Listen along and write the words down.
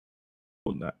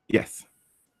Yes.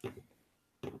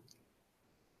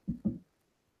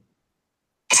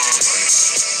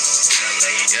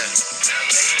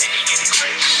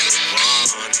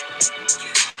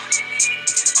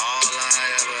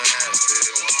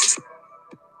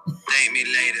 Thank me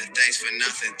later. Thanks for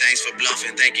nothing. Thanks for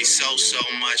bluffing. Thank you so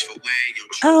much for wearing your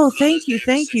Oh, thank you.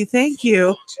 Thank you. Thank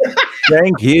you,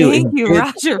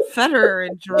 Roger Federer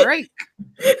and Drake.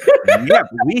 Yep,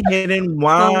 we hitting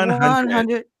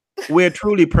 100. We're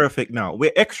truly perfect now.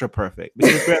 We're extra perfect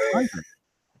because we're 100.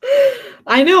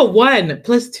 I know, 1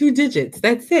 plus 2 digits.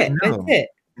 That's it. That's it.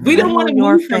 We don't want to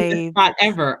move from this spot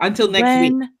ever until next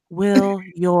week. When will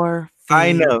your fave?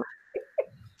 I know.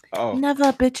 Oh,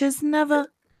 never, bitches, never.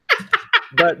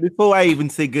 But before I even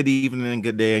say good evening and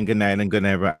good day and good night and good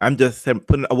never, I'm just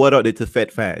putting a word out there to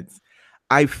Fed fans.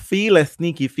 I feel a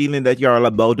sneaky feeling that you're all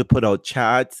about to put out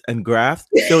charts and graphs.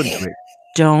 Don't do it.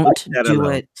 Don't do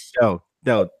it.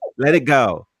 Don't. Let it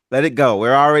go. Let it go.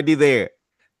 We're already there.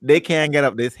 They can't get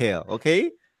up this hill.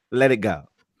 Okay? Let it go.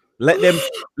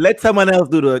 Let someone else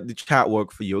do the chart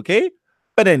work for you. Okay?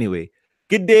 But anyway,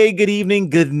 good day, good evening,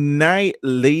 good night,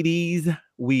 ladies.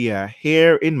 We are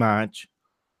here in March.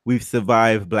 We've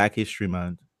survived Black History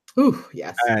Month. Ooh,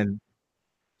 yes. And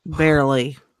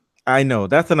barely. I know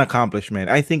that's an accomplishment.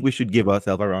 I think we should give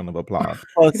ourselves a round of applause.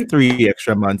 Plus 3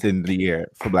 extra months in the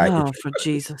year for Black History. For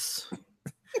Jesus.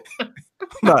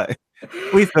 But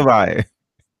we survived.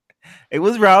 It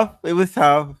was rough. It was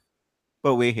tough.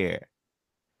 But we're here.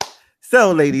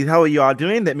 So, ladies, how are you all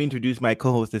doing? Let me introduce my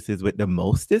co-hostesses with the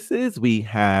mostesses. We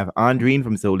have Andrine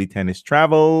from Solely Tennis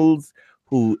Travels,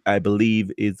 who I believe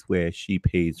is where she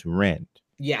pays rent.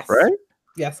 Yes. Right?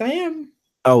 Yes, I am.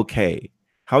 Okay.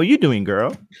 How are you doing,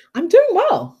 girl? I'm doing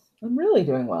well. I'm really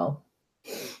doing well.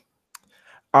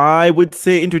 I would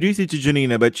say introduce you to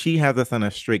Janina, but she has us on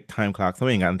a strict time clock, so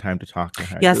we ain't got time to talk to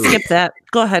her. Yeah, skip that.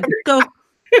 Go ahead. Go.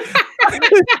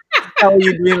 How are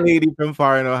you doing, lady from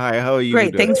Far in Ohio? How are you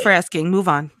Great. doing? Thanks for asking. Move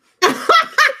on. That's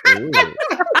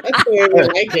the way we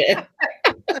like it.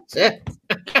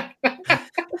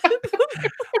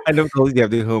 And of course, you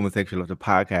have the homosexual of the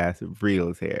podcast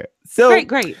reels here. So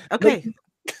great. Okay.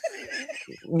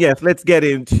 Yes, let's get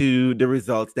into the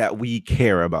results that we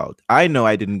care about. I know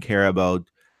I didn't care about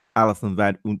Alison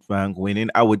Van Uytvanck winning.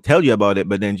 I would tell you about it,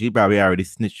 but then she probably already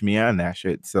snitched me on that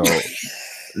shit. So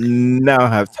now I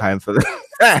have time for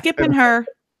that. Skipping her.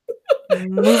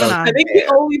 Moving on. I think the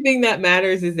only thing that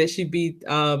matters is that she beat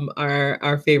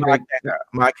our favorite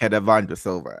Marketa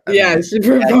Vondrousova. She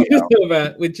beat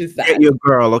Vondrousova, which is sad. Get your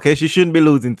girl, okay? She shouldn't be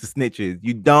losing to snitches.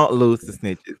 You don't lose to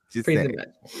snitches. Just say.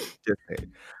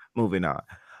 Moving on.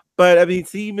 But I mean, it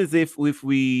seems as if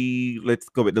let's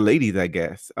go with the ladies, I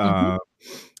guess.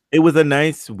 It was a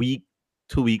nice week,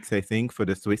 2 weeks, I think, for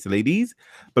the Swiss ladies.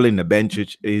 Belinda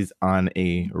Bencic is on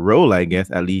a roll, I guess,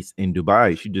 at least in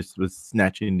Dubai. She just was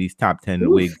snatching these top 10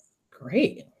 wigs.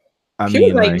 Great.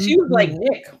 She was like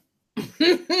Nick.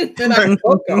 She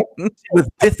was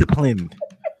disciplined.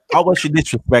 How was she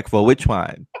disrespectful? Which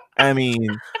one? I mean,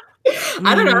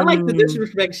 I don't know. I like the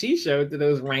disrespect she showed to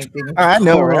those rankings. I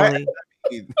know, right?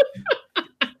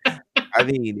 I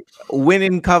mean,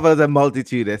 winning covers a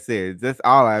multitude of sins. That's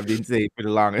all I've been saying for the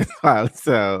longest while.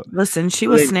 So listen, she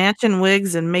was snatching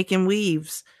wigs and making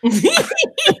weaves. Do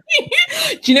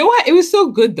you know what? It was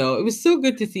so good though. It was so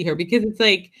good to see her because it's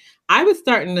like I was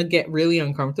starting to get really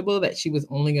uncomfortable that she was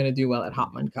only going to do well at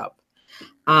Hopman Cup.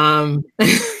 And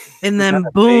then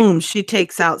boom, she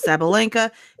takes out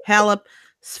Sabalenka, Halep,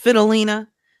 Svitolina,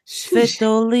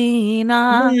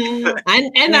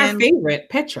 and our favorite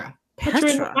Petra in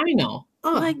the final.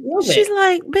 Oh, she's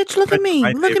like, bitch, look at me.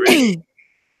 Look at me.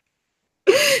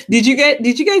 Did you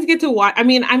guys get to watch? I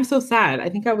mean, I'm so sad. I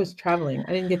think I was traveling.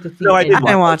 I didn't get to see it. I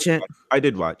didn't watch it. I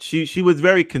did watch. She was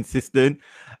very consistent.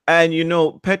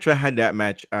 And Petra had that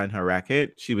match on her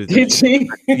racket. She was Did she?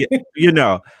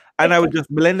 And I would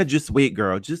Belinda, just wait,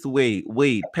 girl. Just wait.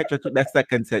 Petra took that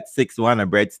second set 6-1 a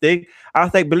breadstick. I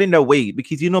was like, Belinda, wait,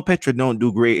 because Petra don't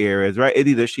do gray areas, right? It's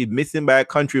either she's missing by a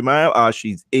country mile or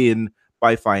she's in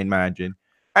by fine margin.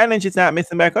 And then she's not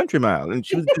missing by a country mile. And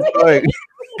she was just like,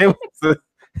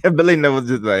 Belinda was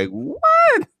just like,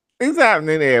 what is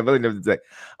happening there? Belinda was just like,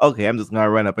 okay, I'm just gonna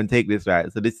run up and take this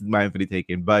right. So this is mine for the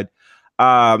taking. But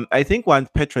I think once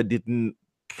Petra didn't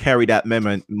carry that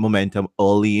momentum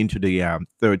early into the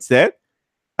third set,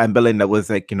 and Belinda was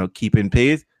like, keeping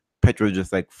pace, Petra was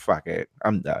just like, fuck it,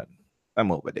 I'm done.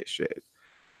 I'm over this shit.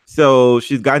 So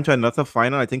she's gone to another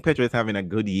final. I think Petra is having a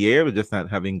good year, but just not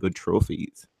having good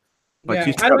trophies. But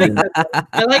yeah,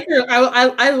 I like her.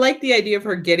 I like the idea of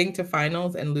her getting to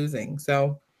finals and losing.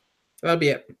 So that'll be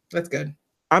it. That's good.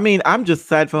 I mean, I'm just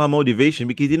sad for her motivation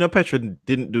because Petra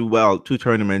didn't do well 2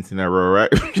 tournaments in a row,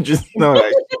 right? Just know,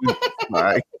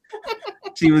 like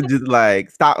she was just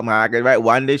like stock market, right?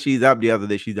 One day she's up, the other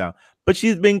day she's down. But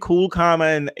she's been cool, calm,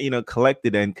 and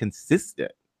collected and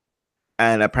consistent.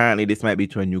 And apparently, this might be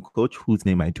to a new coach whose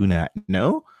name I do not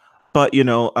know. But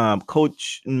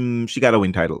coach, she got to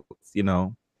win titles.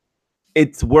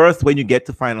 It's worse when you get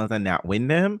to finals and not win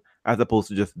them, as opposed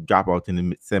to just drop out in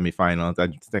the semifinals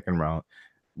and second round.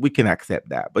 We can accept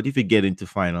that. But if you get into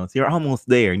finals, you're almost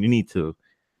there, and you need to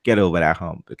get over that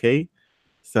hump. Okay,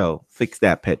 so fix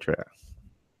that, Petra,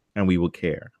 and we will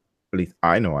care. At least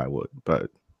I know I would.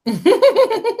 But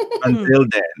until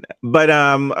then,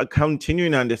 but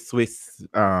continuing on the Swiss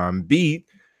beat,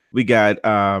 we got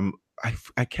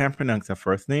I can't pronounce her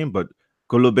first name, but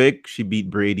Golubic. She beat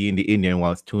Brady in the Indian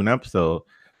Wells tune-up. So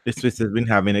the Swiss has been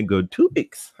having a good 2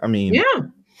 weeks. I mean, yeah,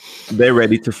 they're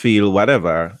ready to feel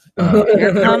whatever.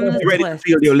 Here comes they're ready to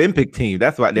feel the Olympic team.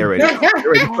 That's what they're ready. They're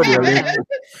ready for the Olympics.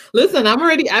 Listen, I've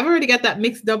already got that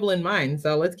mixed double in mind.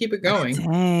 So let's keep it going.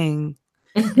 Dang,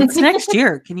 it's next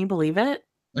year. Can you believe it?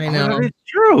 I know. It's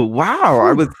true. Wow.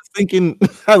 I was thinking,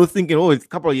 oh, it's a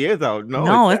couple of years out.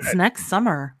 No, it's next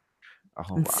summer.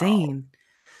 Oh, insane.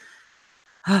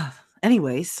 Wow.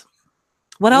 Anyways,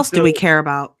 what else do we care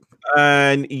about?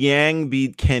 And Yang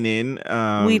beat Kenin.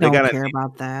 We don't care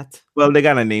about that. Well, they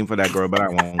got a name for that girl, but I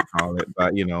won't call it.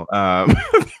 But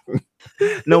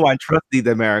no one trusts these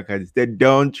Americans. They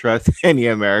don't trust any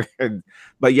Americans.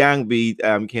 But Yang beat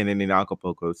Kenin in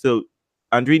Acapulco. So,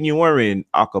 Andreen, you were in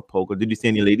Acapulco. Did you see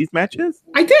any ladies matches?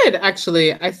 I did,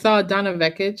 actually. I saw Donna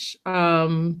Vekic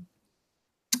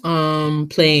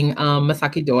playing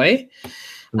Masaki Doi.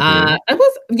 I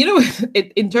was,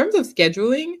 in terms of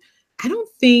scheduling, I don't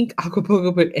think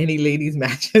Acapulco put any ladies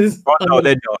matches. Oh, no,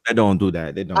 they don't. They don't do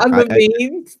that. They don't on the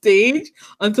main stage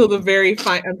until the very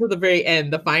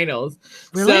end, the finals.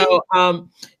 Really? So, no.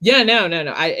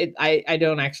 I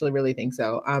don't actually really think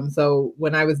so. So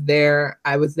when I was there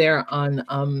on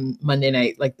Monday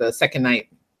night, like the second night.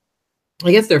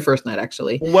 I guess their first night,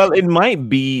 actually. Well, it might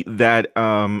be that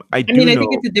I think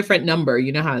it's a different number.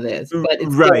 You know how it is, but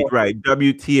it's right.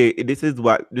 WTA.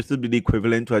 This would be the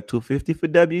equivalent to a 250 for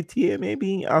WTA,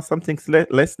 maybe, or something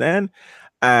less than.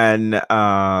 And you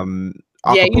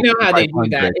know how they do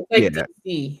that. It's like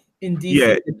DC. In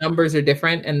DC, the numbers are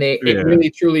different, and it really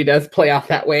truly does play off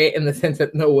that way in the sense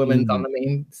that no women's on the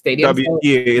main stadium.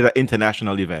 WTA is an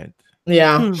international event.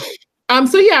 Yeah. I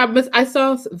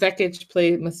saw Vekic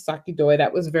play Masaki Doi.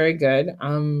 That was very good.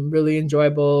 Really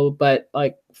enjoyable, but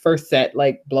like first set,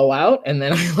 like blowout. And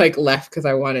then I left because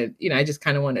I wanted, I just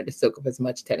kind of wanted to soak up as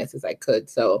much tennis as I could.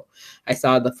 So I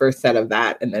saw the first set of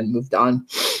that and then moved on.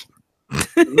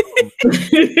 Well,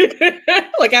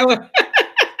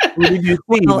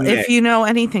 if you know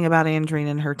anything about Andreen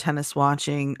and her tennis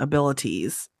watching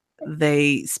abilities,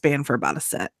 they span for about a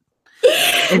set.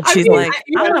 And she's I'm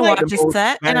gonna watch a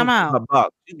set and I'm out.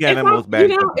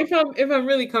 If I'm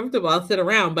really comfortable, I'll sit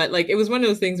around. But it was one of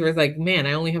those things where it's like, man,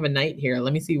 I only have a night here.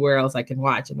 Let me see where else I can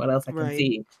watch and what else I can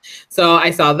see. So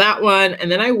I saw that one,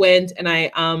 and then I went and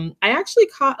I actually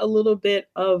caught a little bit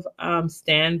of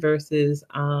Stan versus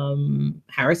Ryan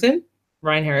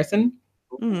Harrison.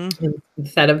 Mm-hmm.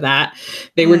 Instead of that,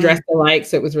 they were dressed alike,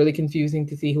 so it was really confusing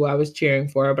to see who I was cheering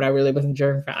for, but I really wasn't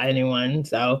cheering for anyone.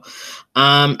 So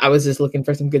I was just looking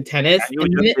for some good tennis. You were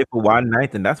just there for one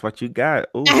night, and that's what you got.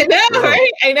 Ooh, I know,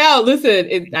 right? I know.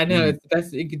 Listen, I know it's the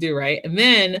best that you could do, right? And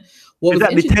then what is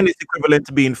that the tennis equivalent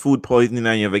to being food poisoning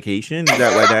on your vacation? Is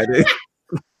that what that is?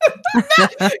 I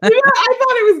thought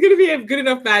it was going to be a good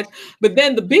enough match, but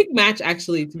then the big match,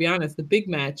 actually, to be honest, the big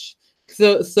match.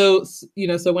 So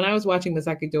when I was watching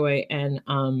Masaki Doi and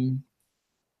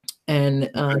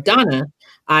Donna,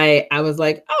 I was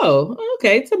like, oh,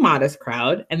 okay, it's a modest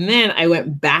crowd. And then I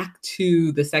went back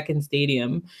to the second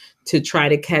stadium to try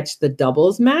to catch the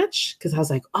doubles match because I was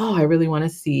like, oh, I really want to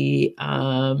see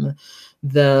the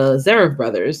Zverev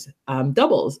brothers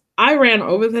doubles. I ran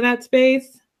over to that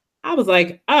space. I was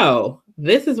like, oh,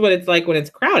 this is what it's like when it's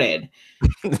crowded.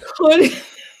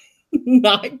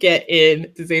 Not get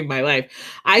in to save my life.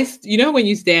 When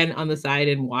you stand on the side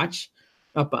and watch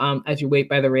up as you wait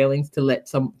by the railings to let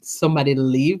somebody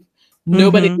leave,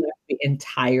 nobody left the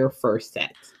entire first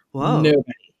set. Whoa. Nobody.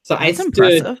 So That's I stood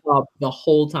impressive. up the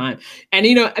whole time. And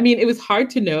it was hard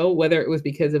to know whether it was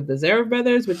because of the Zverev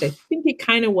brothers, which I think it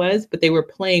kind of was, but they were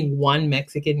playing one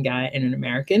Mexican guy and an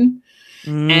American.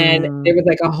 And there was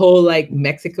a whole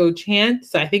Mexico chant.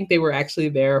 So I think they were actually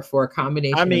there for a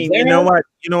combination. I mean, you know what,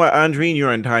 Andreen,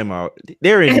 you're in timeout.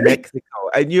 They're in Mexico,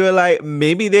 and you're like,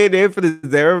 maybe they're there for the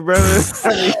Zverev brothers.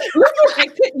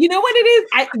 you know what it is?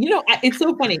 It's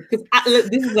so funny because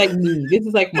this is like me. This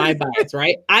is like my bias,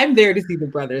 right? I'm there to see the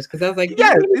brothers because I was like,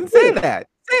 yes, and say that.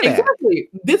 Exactly.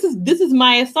 This is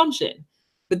my assumption.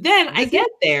 But then I get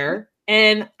there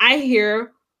and I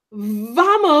hear,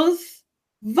 "Vamos,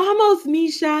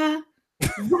 Misha,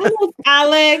 vamos,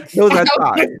 Alex." Those are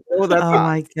thoughts. Oh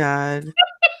my God.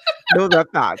 Those are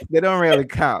thoughts. They don't really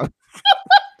count.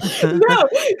 No,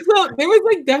 so there was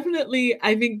like definitely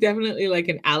like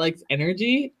an Alex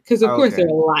energy because of course there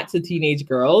are lots of teenage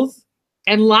girls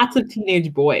and lots of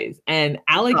teenage boys, and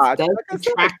Alex does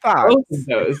attract both of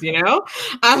those, you know.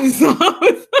 So I was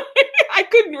like, I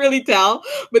couldn't really tell,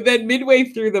 but then midway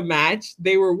through the match,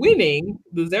 they were winning,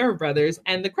 the Zverev brothers,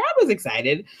 and the crowd was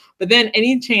excited. But then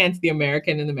any chance the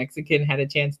American and the Mexican had a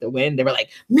chance to win, they were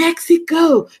like,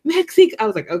 Mexico. I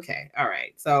was like, okay, all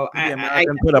right. So I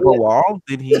put up a wall.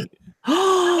 Did he?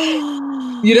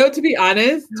 You know, to be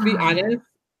honest,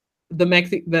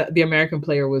 the American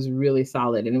player was really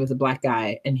solid, and it was a black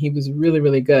guy, and he was really,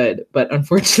 really good. But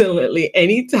unfortunately,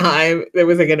 anytime there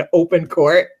was like an open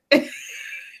court,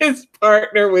 his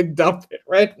partner would dump it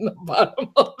right in the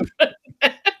bottom of the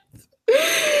net.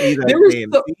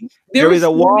 There is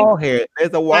a wall here.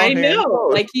 There's a wall. I know.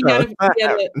 Like he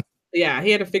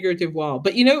had a figurative wall.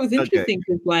 But you know, it was interesting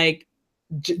because like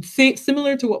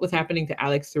similar to what was happening to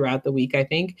Alex throughout the week, I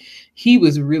think he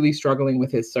was really struggling with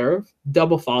his serve,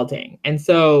 double faulting. And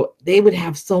so they would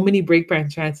have so many breakpoint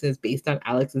chances based on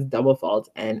Alex's double fault,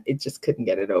 and it just couldn't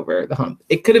get it over the hump.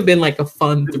 It could have been like a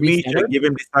fun 3-setter. Give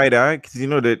him the side eye because you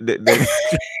know they're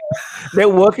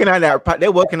working on that.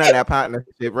 They're working on that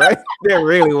partnership, right? They're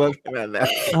really working on that.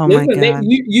 Oh my God!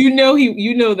 You know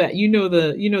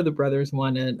the brothers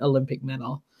won an Olympic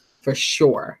medal. For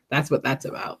sure. That's what that's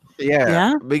about.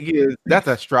 Yeah. Because that's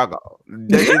a struggle.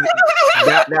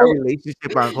 that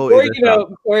relationship on hold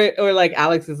or like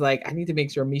Alex is like, I need to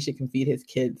make sure Misha can feed his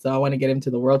kids. So I want to get him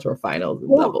to the World Tour finals.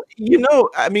 You know,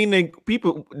 I mean, like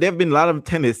there have been a lot of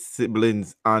tennis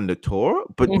siblings on the tour,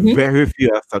 but very few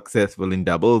are successful in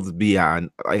doubles beyond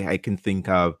I can think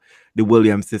of the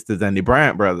Williams sisters and the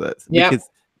Bryant brothers. Because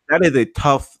that is a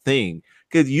tough thing.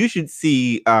 Because you should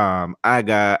see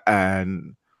Aga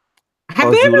and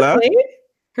have they ever played?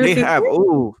 They have.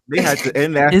 Oh, they had to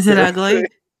end that. Is it ugly?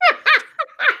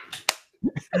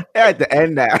 They had to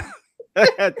end that. They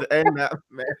had to end that,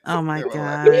 man. Oh my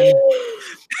God.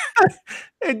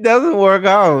 It doesn't work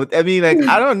out. I mean, like,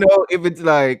 I don't know if it's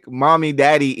like mommy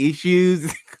daddy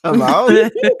issues come out.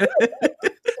 Think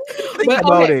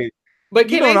about it. But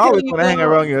you don't always want to hang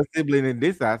around your sibling in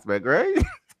this aspect, right?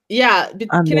 Yeah. Can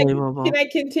I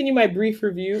continue my brief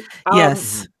review?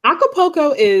 Yes.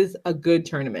 Acapulco is a good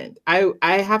tournament. I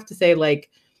have to say, like,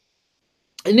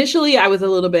 initially I was a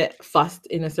little bit fussed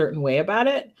in a certain way about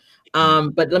it.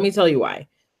 But let me tell you why.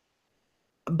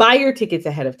 Buy your tickets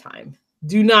ahead of time.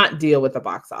 Do not deal with the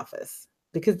box office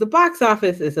because the box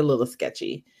office is a little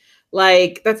sketchy.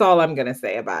 Like, that's all I'm going to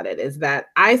say about it is that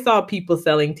I saw people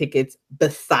selling tickets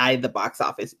beside the box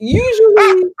office.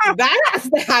 Usually that has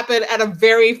to happen at a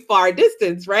very far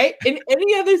distance, right? In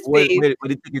any other space. Would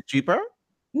the ticket cheaper?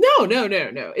 No.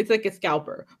 It's like a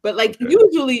scalper. But like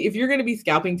usually if you're going to be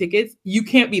scalping tickets, you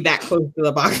can't be that close to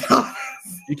the box office.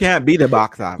 You can't be the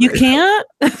box office. You can't?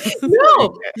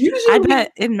 No. Usually, I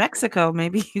bet in Mexico,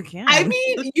 maybe you can. I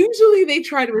mean, usually they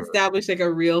try to establish like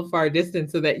a real far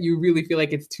distance so that you really feel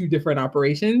like it's two different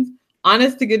operations.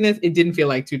 Honest to goodness, it didn't feel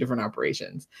like two different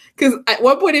operations. Because at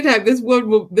one point in time, this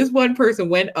one person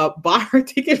went up, bought her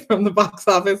ticket from the box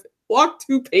office, walked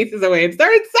 2 paces away, and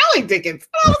started selling tickets.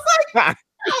 And I was like,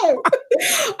 oh.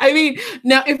 I mean,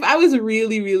 now if I was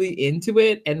really, really into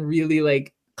it and really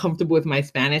like comfortable with my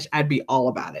Spanish, I'd be all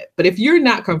about it. But if you're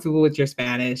not comfortable with your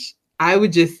Spanish, I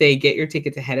would just say get your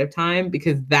tickets ahead of time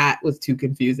because that was too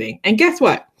confusing. And guess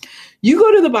what? You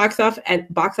go to the box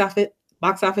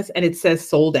office and it says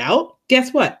sold out.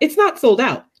 Guess what? It's not sold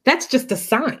out. That's just a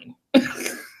sign.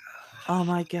 Oh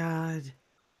my God.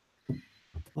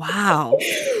 Wow.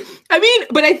 I mean,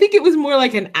 but I think it was more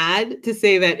like an ad to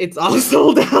say that it's all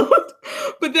sold out.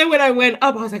 But then when I went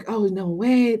up, I was like, oh, no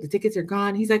way. The tickets are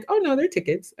gone. He's like, oh, no, they're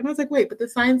tickets. And I was like, wait, but the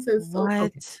sign says sold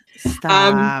out.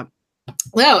 Stop.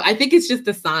 Well, I think it's just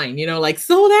a sign, you know, like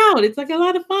sold out. It's like a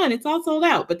lot of fun. It's all sold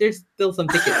out, but there's still some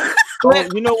tickets.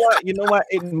 You know what?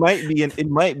 It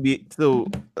might be. So,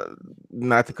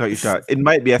 not to cut you short, it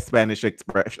might be a Spanish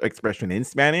expression in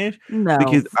Spanish. No,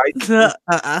 because no,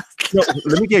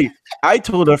 let me tell you. I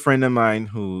told a friend of mine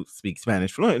who speaks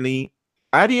Spanish fluently,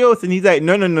 adios, and he's like,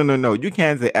 no, you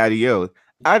can't say adios.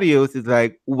 Adios is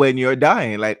like when you're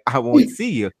dying, like I won't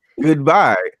see you.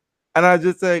 Goodbye. And I was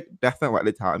just like, that's not what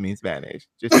they taught me in Spanish.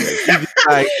 Just like,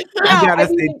 Like, you gotta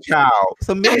say ciao.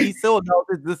 So maybe so now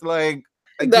it's just like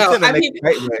no, I mean,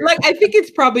 like, I think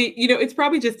it's probably, it's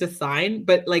probably just a sign,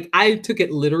 but like, I took it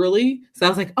literally. So I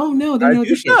was like, oh no, there are no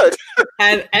tickets.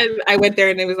 And I went there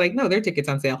and it was like, no, there are tickets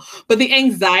on sale. But the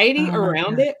anxiety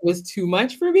around it was too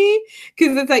much for me.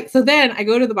 Cause it's like, so then I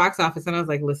go to the box office and I was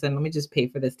like, listen, let me just pay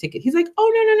for this ticket. He's like,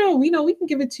 oh, no. We can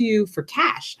give it to you for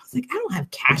cash. I was like, I don't have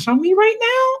cash on me right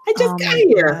now. I just got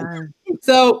here.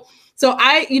 So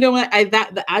I, you know what,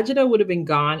 the agita would have been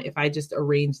gone if I just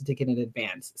arranged the ticket in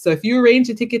advance. So if you arrange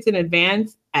the tickets in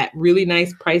advance at really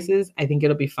nice prices, I think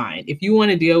it'll be fine. If you want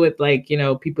to deal with like,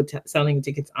 people selling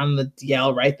tickets on the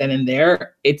DL right then and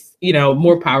there, it's,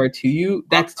 more power to you.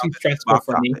 That's too stressful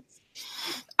for me.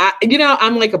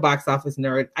 I'm like a box office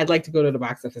nerd. I'd like to go to the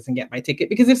box office and get my ticket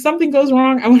because if something goes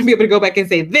wrong, I want to be able to go back and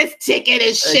say, this ticket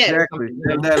is shit. Exactly.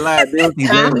 That liability,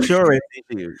 the insurance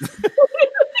issues.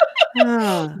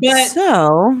 But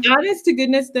so honest to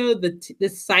goodness though, the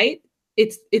site,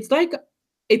 it's like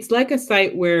a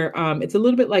site where it's a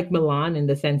little bit like Milan in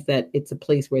the sense that it's a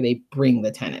place where they bring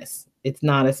the tennis. It's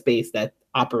not a space that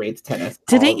operates tennis.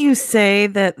 Didn't you say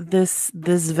that this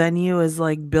venue is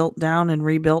like built down and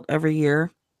rebuilt every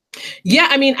year? Yeah,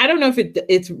 I mean, I don't know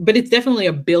if but it's definitely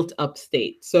a built up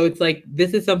state. So it's like,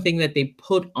 this is something that they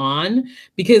put on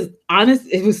because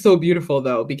it was so beautiful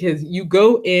though, because you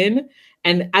go in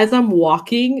and as I'm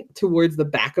walking towards the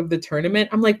back of the tournament,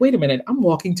 I'm like, wait a minute, I'm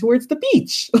walking towards the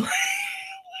beach.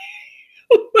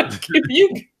 Like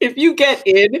if you get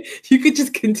in, you could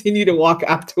just continue to walk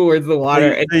up towards the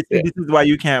water. This is why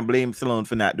you can't blame Sloan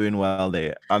for not doing well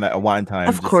there on that one time.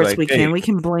 Of course like, we can. We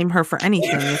can blame her for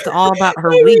anything. It's all about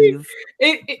her weave.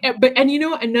 But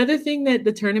another thing that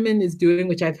the tournament is doing,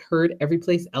 which I've heard every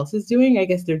place else is doing, I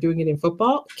guess they're doing it in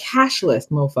football, cashless,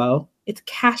 mofo. It's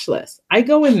cashless. I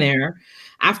go in there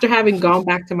after having gone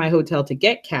back to my hotel to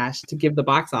get cash to give the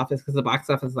box office because the box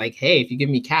office is like, hey, if you give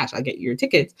me cash, I'll get you your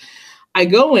tickets. I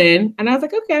go in and I was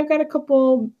like, okay, I've got a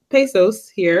couple pesos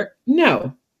here.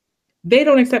 No, they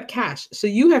don't accept cash. So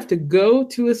you have to go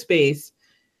to a space,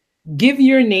 give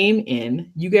your name in,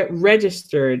 you get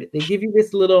registered. They give you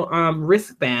this little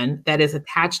wristband that is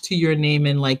attached to your name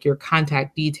and like your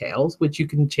contact details, which you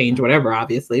can change whatever,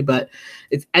 obviously, but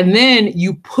and then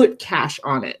you put cash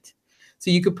on it.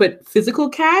 So you could put physical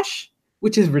cash,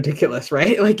 which is ridiculous,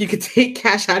 right? Like you could take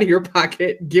cash out of your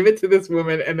pocket, give it to this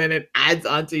woman, and then it adds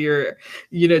onto your,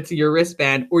 to your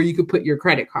wristband, or you could put your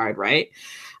credit card, right?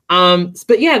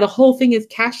 But yeah, the whole thing is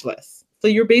cashless. So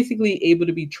you're basically able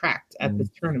to be tracked at this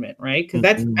tournament, right? Because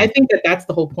I think that's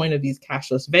the whole point of these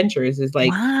cashless ventures is like,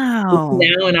 wow,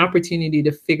 it's now an opportunity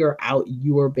to figure out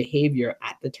your behavior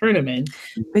at the tournament.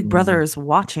 Big Brother is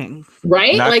watching,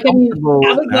 right? Like, I mean, I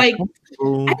was like,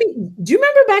 I think, do you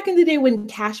remember back in the day when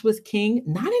cash was king?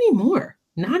 Not anymore.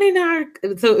 Not in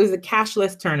so it was a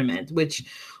cashless tournament, which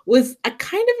was a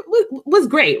kind of was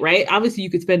great, right? Obviously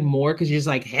you could spend more because you're just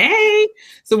like, hey.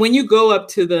 So when you go up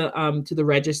to the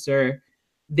register,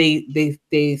 they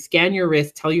scan your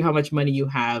wrist, tell you how much money you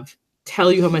have,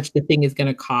 tell you how much the thing is going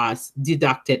to cost,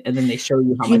 deduct it, and then they show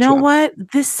you how much. You know what?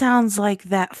 This sounds like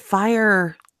that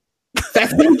fire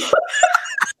festival.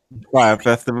 Fire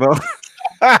festival.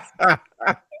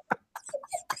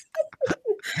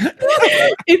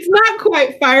 It's not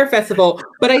quite Fire Festival,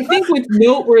 but I think what's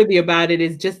noteworthy about it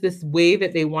is just this way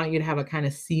that they want you to have a kind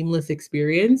of seamless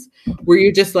experience where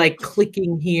you're just like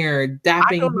clicking here,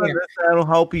 dapping here. I don't understand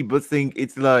how people think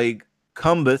it's like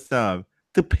cumbersome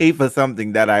to pay for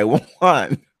something that I want.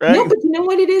 Right? No, but you know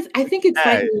what it is? I think it's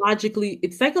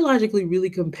psychologically really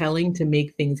compelling to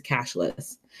make things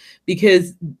cashless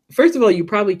because first of all, you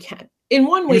probably can't. In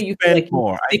one way, you feel like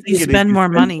more. You spend more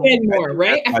money. Spend more,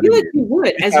 right? I feel like you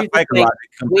would, as you're just like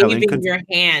waving your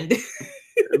hand.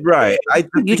 Right.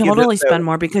 You totally spend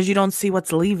more because you don't see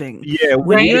what's leaving. Yeah.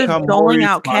 When you're doling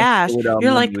out cash,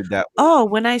 you're like, oh,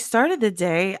 when I started the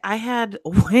day, I had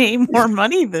way more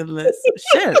money than this.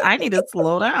 Shit, I need to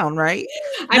slow down, right?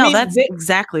 That's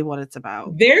exactly what it's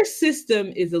about. Their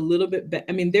system is a little bit better.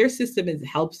 I mean, their system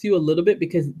helps you a little bit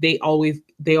because they always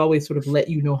sort of let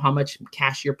you know how much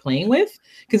cash you're playing with.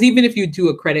 Because even if you do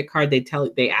a credit card,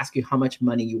 they ask you how much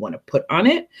money you want to put on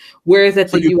it. Whereas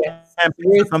at the US,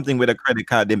 something with a credit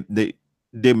card,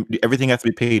 everything has to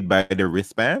be paid by the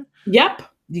wristband. Yep.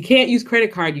 You can't use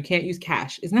credit card. You can't use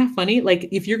cash. Isn't that funny? Like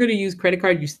if you're going to use credit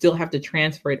card, you still have to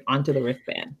transfer it onto the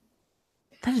wristband.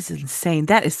 That is insane.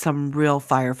 That is some real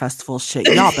Fyre Festival shit.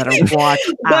 Y'all better watch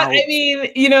But out. I mean,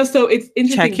 so it's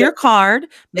interesting. Check your card.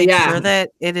 Make sure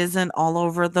that it isn't all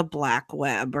over the black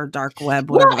web or dark web,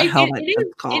 whatever the hell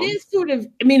it's called. It is sort of,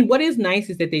 I mean, what is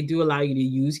nice is that they do allow you to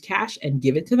use cash and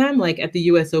give it to them. Like at the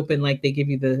US Open, like they give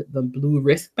you the blue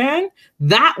wristband.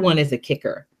 That one is a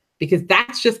kicker, because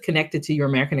that's just connected to your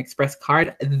American Express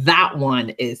card. That one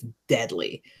is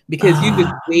deadly because you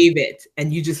just wave it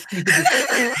and you just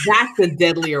that's a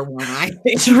deadlier one, I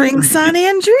think. Drink, Sun,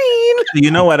 and dream.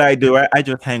 You know what I do? I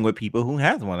just hang with people who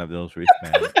has one of those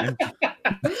wristbands. But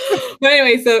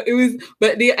anyway, so it was,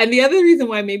 the other reason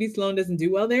why maybe Sloan doesn't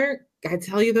do well there, I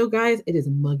tell you though, guys, it is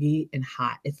muggy and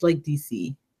hot. It's like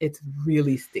DC. It's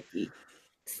really sticky.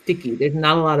 There's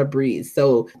not a lot of breeze,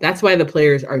 so that's why the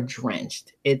players are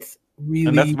drenched. It's really,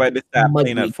 and that's why they start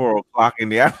playing at 4:00 in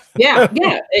the afternoon. Yeah.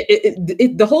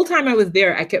 The whole time I was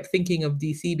there, I kept thinking of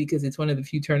DC because it's one of the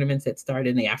few tournaments that start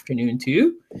in the afternoon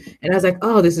too, and I was like,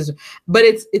 oh, this is. But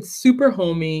it's super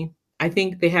homey. I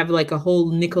think they have like a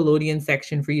whole Nickelodeon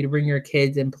section for you to bring your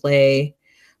kids and play.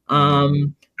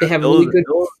 They have really good.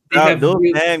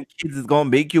 Those damn kids is gonna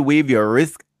make you wave your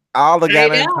wrist all the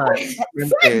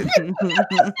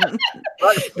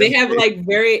They have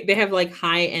like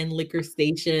high-end liquor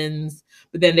stations,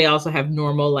 but then they also have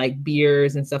normal like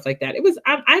beers and stuff like that.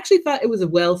 I actually thought it was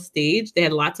well staged. They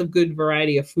had lots of good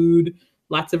variety of food,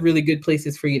 lots of really good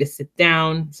places for you to sit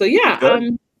down. So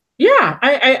I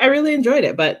really enjoyed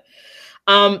it. But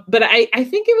I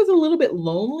think it was a little bit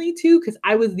lonely too, because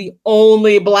I was the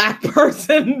only Black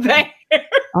person there.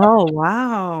 Oh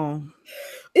wow.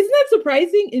 Isn't that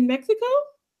surprising in Mexico?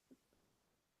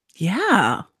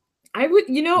 Yeah. I would,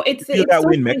 it's that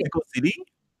in Mexico City?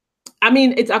 I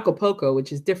mean, it's Acapulco,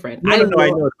 which is different. I know,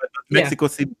 but Mexico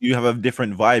City, you have a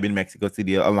different vibe in Mexico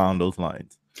City along those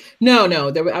lines. No,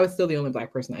 I was still the only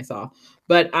Black person I saw.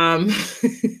 But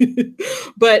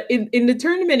but in the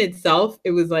tournament itself,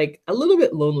 it was like a little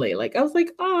bit lonely. Like I was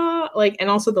like, and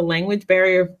also the language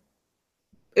barrier.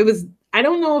 It was, I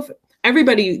don't know if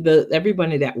everybody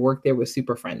that worked there was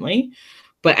super friendly,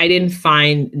 but I didn't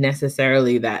find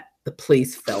necessarily that the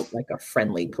place felt like a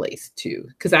friendly place too,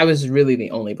 because I was really the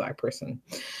only Black person.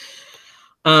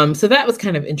 So that was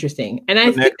kind of interesting. And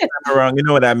I think around, you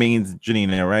know what that means,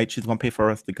 Janina, right? She's gonna pay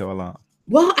for us to go along.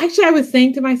 Well, actually, I was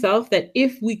saying to myself that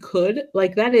if we could,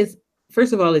 like, that is,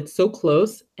 first of all, it's so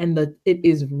close, and it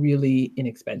is really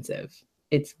inexpensive.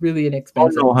 It's really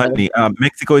inexpensive. Oh no, honey.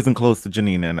 Mexico isn't close to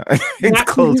Janina. It's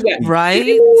close, right?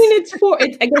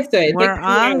 I guess so. We're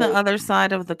on the other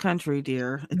side of the country,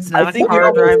 dear. It's not a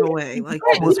car drive away. Like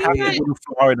we have to go to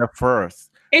Florida first.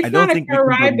 It's not a car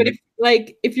ride, but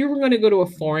if you were going to go to a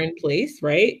foreign place,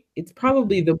 right? It's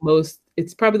probably the most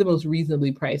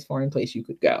reasonably priced foreign place you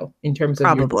could go in terms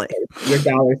of your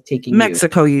dollars taking.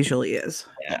 Mexico usually is.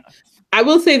 Yeah. I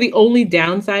will say the only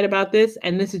downside about this,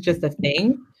 and this is just a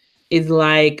thing, is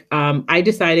like I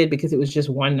decided, because it was just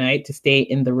one night, to stay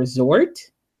in the resort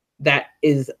that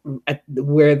is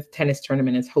where the tennis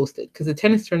tournament is hosted, because the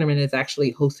tennis tournament is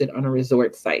actually hosted on a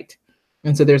resort site.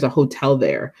 And so there's a hotel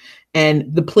there, and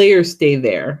the players stay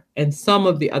there, and some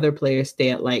of the other players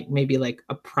stay at maybe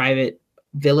a private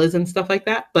villas and stuff like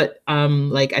that. But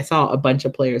I saw a bunch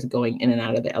of players going in and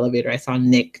out of the elevator. I saw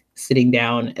Nick sitting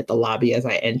down at the lobby as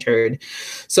I entered.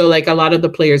 So a lot of the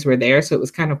players were there. So it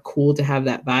was kind of cool to have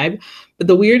that vibe. But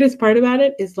the weirdest part about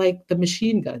it is the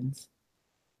machine guns.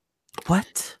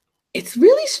 What? It's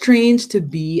really strange to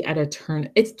be at a turn.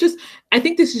 It's just, I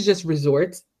think this is just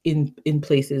resorts in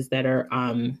places that are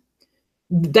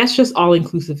that's just all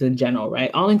inclusives in general,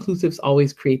 right? All inclusives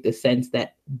always create the sense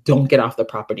that don't get off the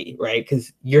property, right?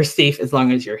 Because you're safe as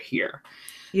long as you're here.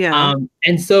 Yeah.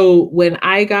 And so when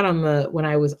I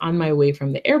was on my way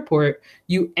from the airport,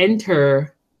 you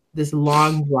enter this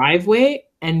long driveway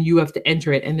and you have to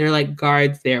enter it, and there are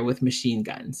guards there with machine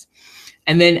guns.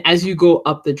 And then as you go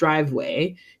up the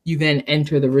driveway, you then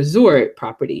enter the resort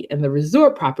property, and the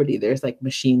resort property, there's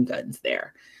machine guns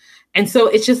there. And so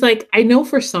it's just I know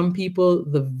for some people,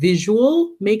 the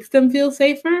visual makes them feel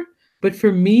safer, but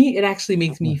for me, it actually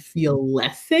makes me feel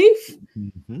less safe.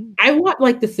 Mm-hmm. I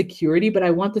want the security, but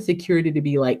I want the security to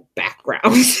be background.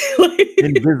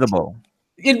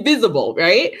 Invisible,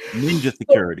 right? Ninja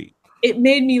security. So it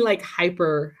made me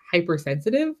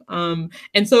hypersensitive. And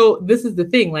so this is the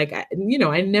thing,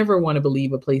 I never want to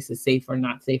believe a place is safe or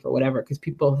not safe or whatever, because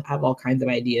people have all kinds of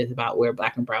ideas about where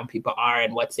Black and brown people are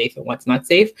and what's safe and what's not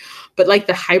safe. But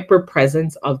the hyper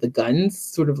presence of the guns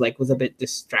sort of was a bit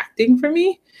distracting for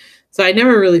me. So I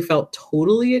never really felt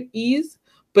totally at ease,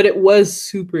 but it was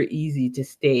super easy to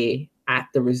stay at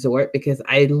the resort because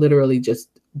I literally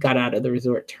just got out of the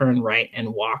resort, turned right,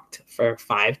 and walked for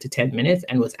 5 to 10 minutes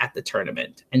and was at the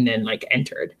tournament and then like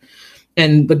entered.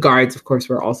 And the guards, of course,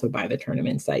 were also by the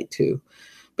tournament site too.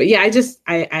 But yeah, I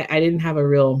didn't have a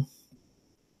real,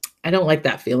 I don't like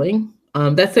that feeling.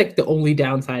 That's like the only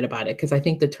downside about it, because I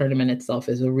think the tournament itself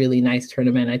is a really nice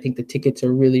tournament. I think the tickets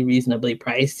are really reasonably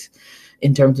priced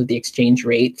in terms of the exchange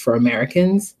rate for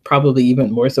Americans, probably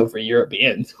even more so for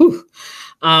Europeans.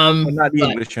 Not the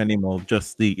English anymore,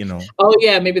 just the, you know. Oh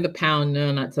yeah, maybe the pound.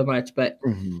 No, not so much, but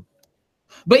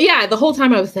but yeah, the whole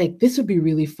time I was like, this would be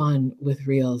really fun with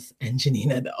Reels and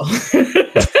Janina though.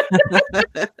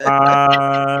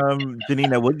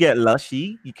 Janina would get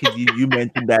lushy because you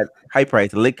mentioned that high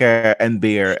price liquor and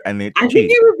beer, and it's cheap.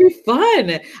 Think it would be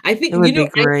fun. I think, you know,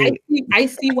 I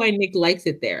see why Nick likes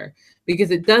it there,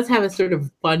 because it does have a sort of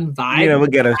fun vibe. You never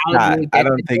get a shot. I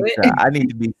don't think so. I need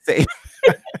to be safe.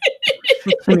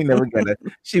 She never get it.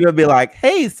 She would be like,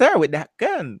 "Hey, sir, with that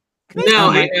gun." No,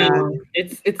 I know.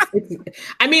 It's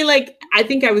I mean, like, I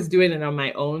think I was doing it on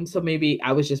my own, so maybe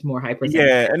I was just more hyper.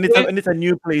 Yeah, and it's a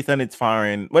new place and it's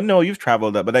foreign. Well, no, you've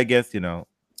traveled up, but I guess, you know.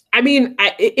 I mean,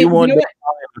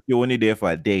 you're only there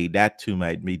for a day. That too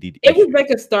might be the It was like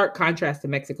a stark contrast to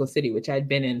Mexico City, which I'd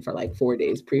been in for like 4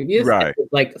 days previous. Right. It was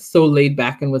like so laid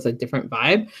back and was a different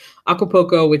vibe.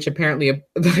 Acapulco, which apparently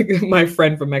my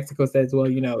friend from Mexico says, well,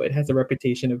 you know, it has a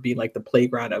reputation of being like the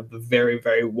playground of the very,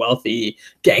 very wealthy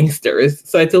gangsters.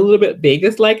 So it's a little bit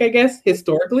Vegas-like, I guess,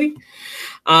 historically.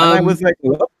 And I was like,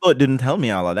 Love Boat didn't tell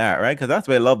me all of that, right? Because that's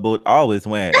where Love Boat always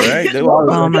went, right?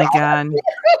 Oh my God.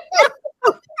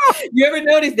 You ever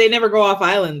notice they never go off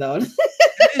island though? That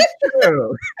is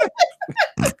true.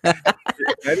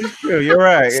 That is true. You're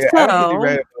right.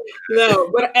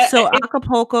 So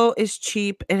Acapulco is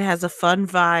cheap. It has a fun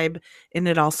vibe, and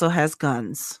it also has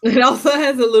guns. It also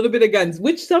has a little bit of guns,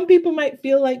 which some people might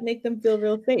feel like make them feel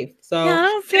real safe. So yeah, I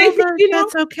don't feel that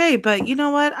that's okay. But you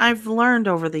know what? I've learned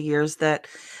over the years that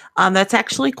that's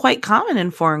actually quite common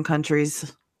in foreign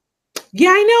countries. Yeah,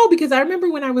 I know, because I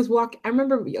remember when I was I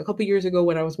remember a couple years ago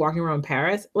when I was walking around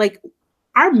Paris, like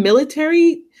our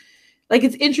military, like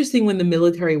it's interesting when the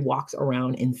military walks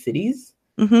around in cities.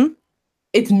 Mm-hmm.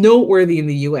 It's noteworthy in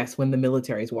the US when the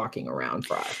military is walking around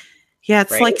for us. Yeah,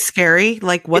 it's like scary.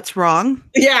 Like, what's wrong?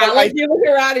 Yeah, like you look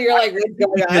around and you're like, what's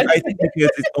going on? I think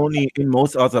because it's only in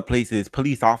most other places,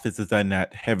 police officers are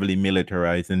not heavily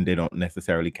militarized and they don't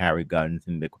necessarily carry guns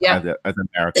in the as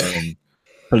American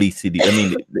police city. I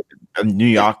mean, New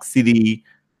York City,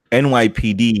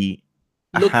 NYPD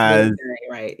has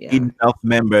enough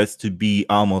members to be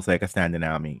almost like a standing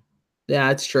army. Yeah,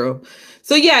 it's true.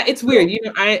 So yeah, it's weird. You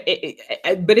know,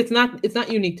 but it's not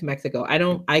unique to Mexico.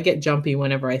 I get jumpy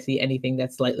whenever I see anything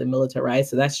that's slightly militarized.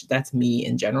 So that's me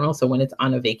in general. So when it's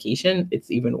on a vacation,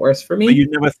 it's even worse for me. But you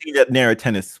never see that near a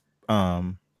tennis. You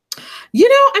know,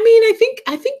 I mean,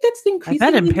 I think that's increasingly.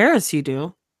 I bet in Paris you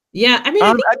do. Yeah, I mean,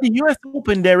 at the US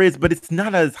Open there is, but it's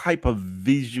not as hyper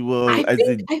visual as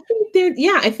it.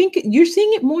 I think you're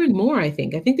seeing it more and more. I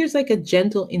think there's like a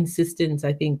gentle insistence,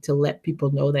 I think, to let people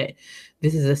know that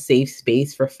this is a safe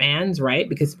space for fans, right?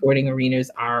 Because sporting arenas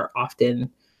are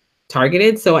often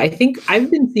targeted. So I think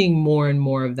I've been seeing more and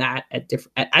more of that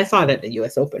I saw that at the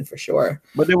US Open for sure.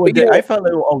 But I felt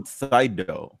they were outside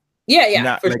though. Yeah,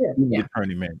 not for like sure. In the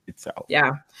tournament itself.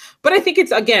 Yeah, but I think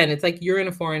it's like you're in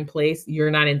a foreign place.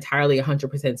 You're not entirely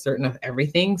 100% certain of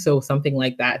everything, so something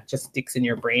like that just sticks in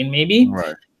your brain, maybe.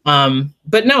 Right.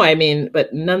 But no, I mean,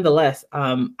 but nonetheless,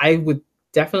 I would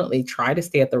definitely try to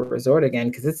stay at the resort again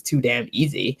because it's too damn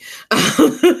easy.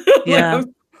 Yeah,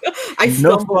 I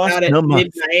stumbled out at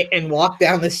midnight and walked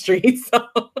down the street. So.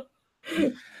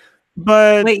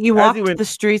 But wait, you walked the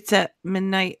streets at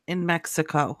midnight in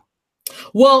Mexico?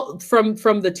 Well, from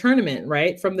the tournament,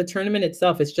 right? From the tournament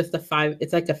itself, it's just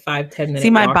it's like a 5-10 minute. See,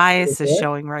 my bias is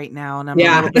showing right now, and I'm a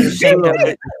little bit ashamed of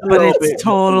it, but it's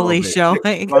totally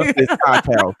showing.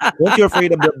 Once you're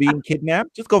afraid of being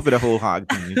kidnapped, just go for the whole hog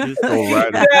thing. Just go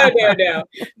right.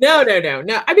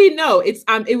 No. I mean, no,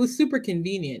 it was super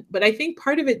convenient, but I think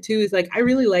part of it too is like I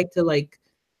really like to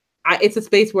it's a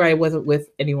space where I wasn't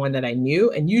with anyone that I knew,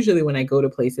 and usually when I go to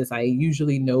places, I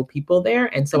usually know people there,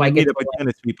 and so I get up with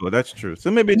tennis people. That's true.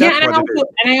 So maybe that's and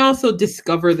I also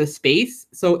discover the space,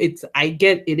 so I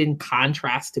get it in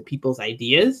contrast to people's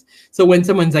ideas. So when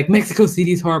someone's like Mexico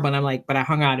City's horrible, and I'm like, but I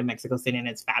hung out in Mexico City and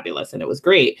it's fabulous and it was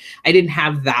great. I didn't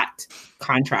have that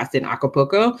contrast in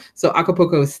Acapulco, so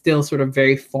Acapulco is still sort of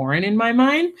very foreign in my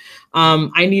mind.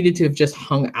 I needed to have just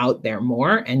hung out there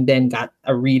more and then got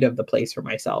a read of the place for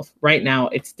myself. Right now,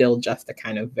 it's still just a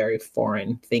kind of very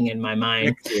foreign thing in my mind.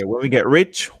 Next year, when we get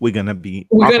rich, we're gonna go.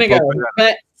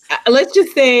 But let's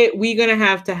just say we're going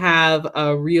to have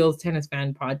a real tennis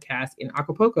fan podcast in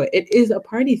Acapulco. It is a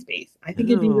party space. I think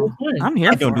it'd be real fun. I'm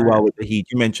here. I don't do well with the heat.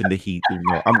 You mentioned the heat.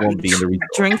 I'm going to be in the resort.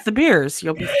 Drink the beers.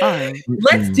 You'll be fine.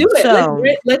 Let's do it. So,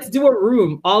 let's do a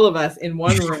room. All of us in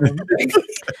one room.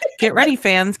 Get ready,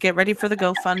 fans. Get ready for the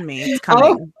GoFundMe. It's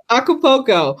coming.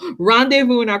 Acapulco.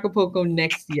 Rendezvous in Acapulco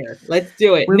next year. Let's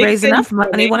do it. We raise enough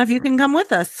money. One of you can come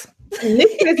with us.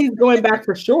 Nick says he's going back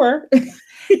for sure.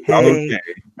 Hey, okay.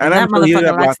 And I'm sure he'll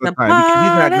have lots of time because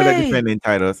he's not good at defending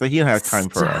titles, so he'll have time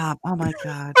for us. Oh my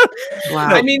God. Wow.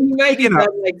 I mean, he might get that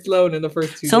like Sloan in the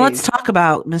first 2 days. So let's talk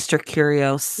about Mr.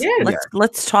 Kyrgios. Yeah.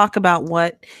 Let's talk about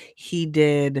what he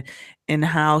did and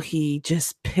how he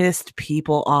just pissed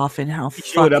people off and how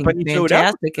fucking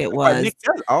fantastic it was. Nick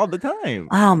does all the time.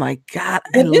 Oh my God.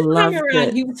 I love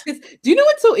it. He was pissed. Do you know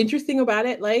what's so interesting about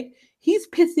it? Like, he's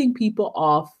pissing people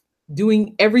off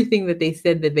doing everything that they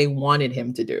said that they wanted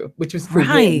him to do, which was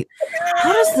right.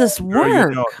 How does this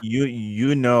work?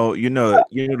 You know,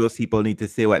 those people need to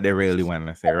say what they really want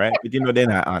to say, right? But they're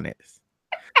not honest.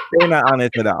 They're not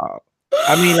honest at all.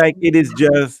 I mean, like, it is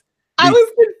just. I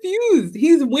was confused.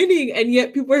 He's winning, and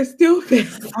yet people are still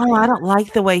pissed. Oh, I don't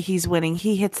like the way he's winning.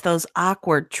 He hits those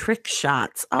awkward trick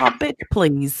shots. Oh, bitch,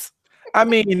 please. I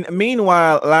mean,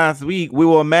 meanwhile, last week we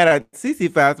were mad at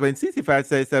Sisyphus when Sisyphus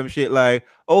said some shit like,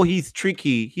 "Oh, he's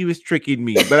tricky. He was tricking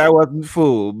me, but I wasn't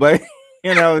fooled." But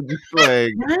just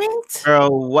like, right?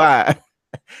 Girl, why?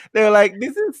 They're like,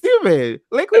 "This is stupid."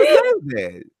 Like, who says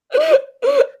that?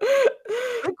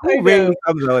 Like, who really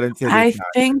comes out and says I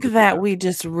think that we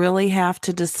just really have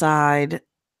to decide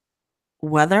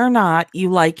whether or not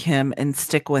you like him and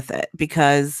stick with it,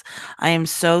 because I am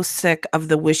so sick of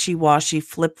the wishy-washy,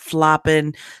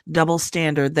 flip-flopping double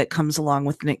standard that comes along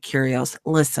with Nick Kyrgios.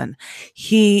 Listen,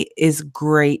 he is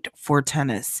great for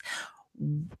tennis.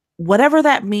 Whatever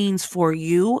that means for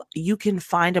you, you can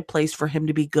find a place for him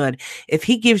to be good. If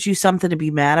he gives you something to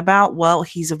be mad about, well,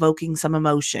 he's evoking some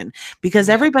emotion, because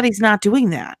everybody's not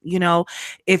doing that.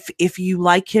 If you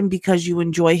like him because you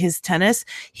enjoy his tennis,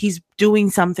 he's doing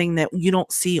something that you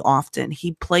don't see often.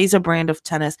 He plays a brand of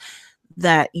tennis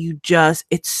that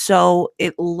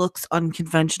it looks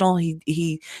unconventional.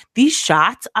 These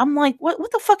shots, I'm like, what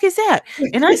the fuck is that?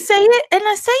 And I say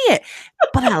it,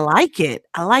 but I like it.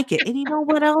 And you know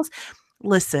what else?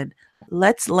 Listen,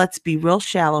 let's be real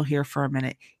shallow here for a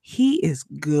minute. He is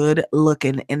good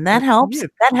looking, and that helps.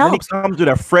 That helps. He comes with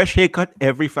a fresh haircut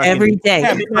every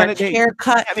day. Fresh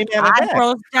haircut,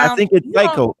 eyebrows down. I think it's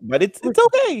psycho, but it's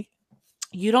okay.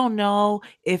 You don't know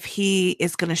if he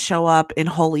is going to show up in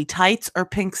holy tights or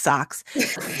pink socks.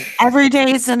 Every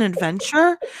day is an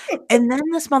adventure. And then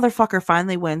this motherfucker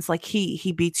finally wins. Like,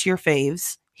 he beats your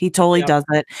faves. He totally does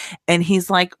it. And he's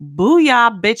like,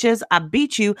 booyah, bitches. I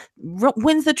beat you.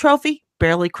 Wins the trophy.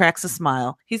 Barely cracks a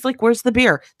smile. He's like, where's the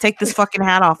beer? Take this fucking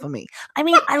hat off of me. I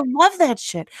mean, I love that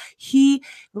shit. He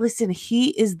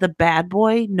is the bad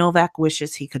boy Novak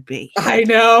wishes he could be. I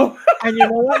know. And you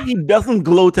know what? He doesn't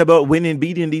gloat about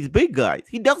beating these big guys.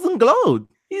 He doesn't gloat.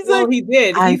 He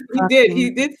did.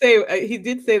 He did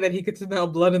say that he could smell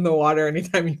blood in the water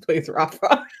anytime he plays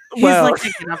Rafa. He's like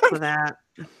taking up for that.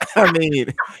 I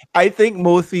mean, I think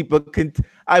most people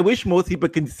I wish most people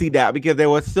can see that, because there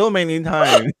were so many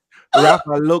times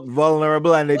Rafa looked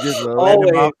vulnerable and they just let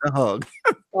him off the hook.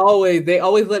 They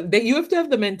always you have to have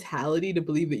the mentality to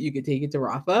believe that you could take it to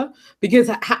Rafa, because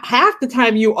half the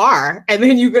time you are, and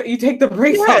then you take the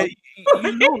brakes off.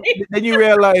 Then you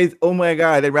realize, oh my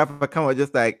God, that Rafa come out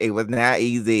just like, it was not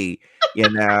easy.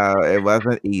 It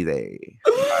wasn't easy.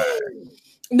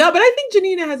 No, but I think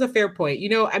Janina has a fair point.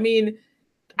 I mean,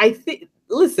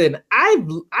 listen,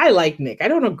 I like Nick. I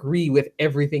don't agree with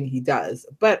everything he does,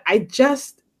 but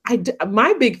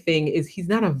my big thing is he's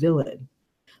not a villain.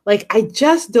 Like, I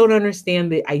just don't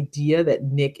understand the idea that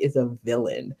Nick is a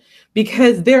villain,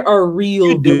 because there are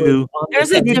real villains.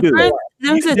 There's a difference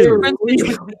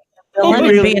between villain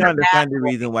and being understand the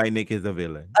reason why Nick is a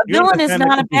villain. A villain is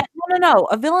not a bad. No.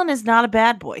 A villain is not a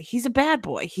bad boy. He's a bad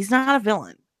boy. He's not a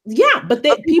villain. Yeah, but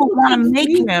people want to make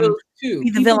him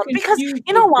be the villain, because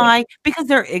you know why? Because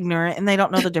they're ignorant and they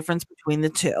don't know the difference between the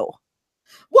two.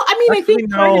 Well, I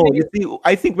mean,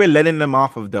 I think we're letting them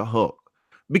off of the hook,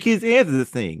 because here's the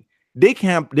thing: they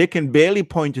can barely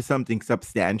point to something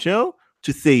substantial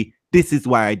to say, this is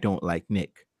why I don't like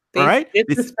Nick. All right,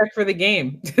 disrespect for the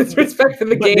game. Disrespect for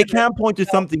the game. They can't point to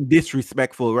something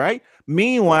disrespectful, right?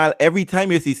 Meanwhile, every time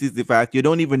you see Sisyphus, you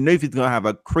don't even know if he's gonna have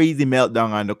a crazy meltdown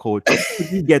on the court.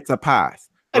 He gets a pass,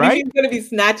 right? He's gonna be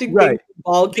snatching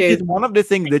ball kids. One of the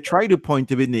things they try to point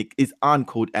to with Nick is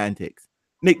on-court antics.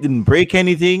 Nick didn't break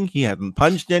anything. He hasn't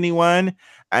punched anyone.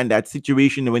 And that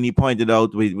situation when he pointed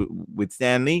out with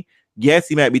Stanley, yes,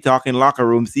 he might be talking locker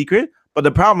room secret, but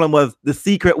the problem was the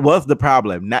secret was the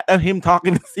problem, not him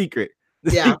talking the secret.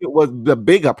 The secret was the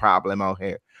bigger problem out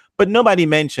here. But nobody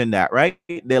mentioned that, right?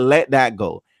 They let that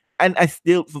go. And I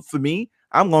still, for me,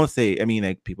 I'm going to say, I mean,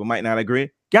 like, people might not agree.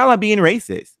 Y'all are being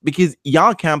racist because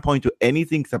y'all can't point to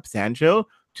anything substantial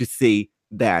to say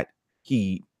that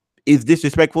he is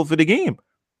disrespectful for the game.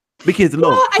 Because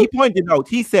look, he pointed out,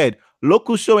 he said, look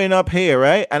who's showing up here,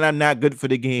 right? And I'm not good for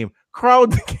the game.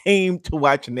 Crowd came to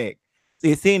watch Nick. So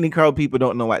you're saying the crowd people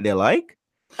don't know what they're like?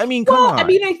 I mean, come on. I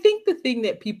mean, I think the thing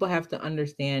that people have to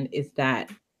understand is that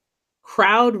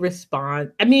crowd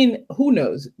respond. I mean, who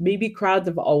knows? Maybe crowds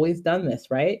have always done this,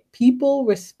 right? People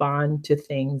respond to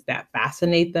things that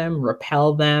fascinate them,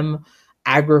 repel them,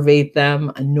 aggravate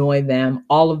them, annoy them,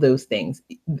 all of those things.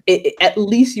 At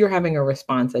least you're having a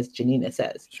response, as Janina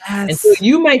says. Yes. And so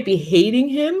you might be hating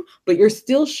him, but you're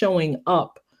still showing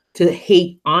up to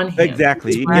hate on him.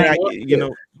 Exactly.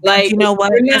 Like, you know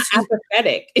what? You're not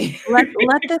apathetic. let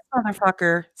this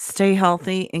motherfucker stay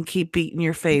healthy and keep beating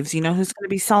your faves. You know who's going to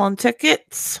be selling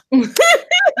tickets? Well,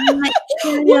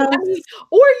 I mean,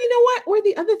 or you know what? Or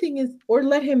the other thing is, or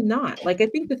let him not. Like, I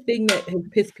think the thing that has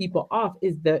pissed people off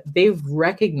is that they've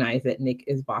recognized that Nick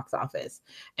is box office.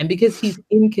 And because he's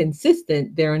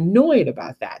inconsistent, they're annoyed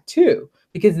about that too.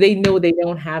 Because they know they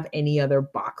don't have any other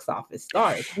box office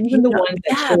stars. Even the ones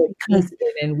that show week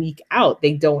in and week out,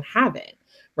 they don't have it.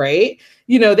 Right?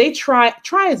 You know, they try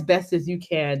as best as you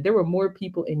can. There were more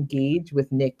people engaged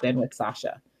with Nick than with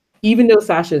Sasha. Even though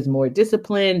Sasha is more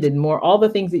disciplined and more all the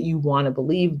things that you want to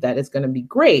believe that it's going to be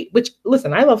great, which,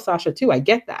 listen, I love Sasha too. I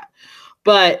get that.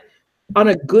 But on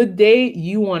a good day,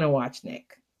 you want to watch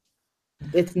Nick.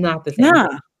 It's not the same.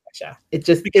 Yeah. Sasha. It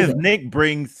just because isn't. Nick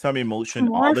brings some emotion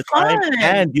all the time.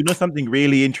 And you know something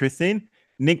really interesting?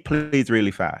 Nick plays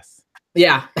really fast.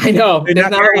 Yeah, I know. They're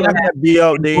not going to be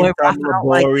out there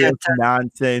laborious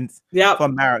nonsense. Yeah. For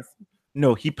marathon.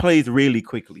 No, he plays really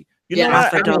quickly. You know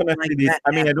what? I don't like this.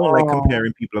 I mean, I don't like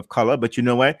comparing people of color, but you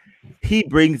know what? He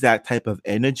brings that type of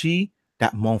energy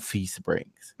that Monfils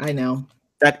brings. I know.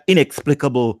 That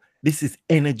inexplicable, this is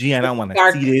energy and I want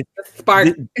to see this. Spark.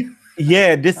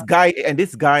 This guy,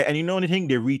 and you know anything?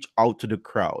 They reach out to the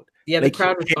crowd. Yeah, the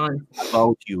crowd responds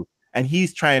about you. And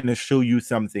he's trying to show you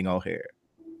something out here.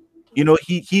 You know,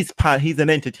 he's an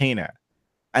entertainer.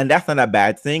 And that's not a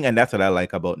bad thing. And that's what I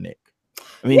like about Nick.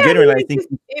 I mean, generally, I think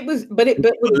it was, but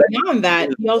beyond that,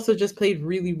 he also just played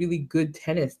really, really good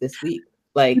tennis this week.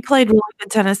 Like, he played really good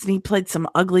tennis, and he played some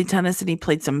ugly tennis, and he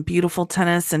played some beautiful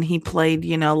tennis, and he played,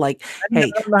 you know, like,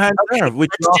 hey, I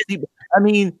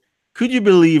mean, could you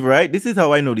believe, right? This is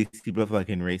how I know these people are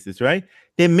fucking racist, right?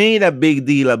 They made a big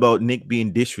deal about Nick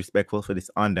being disrespectful for this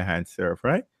underhand serve,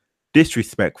 right?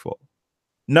 Disrespectful.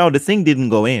 No, the thing didn't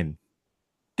go in.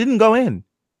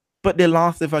 But they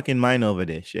lost their fucking mind over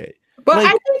this shit. But like,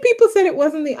 I think people said it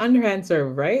wasn't the underhand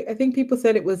serve, right? I think people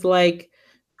said it was like...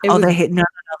 they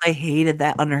hated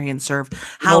that underhand serve.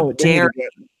 How dare you?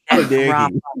 But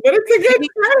it's a good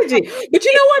strategy. But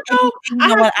you know what, though? You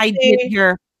know what?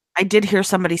 I did hear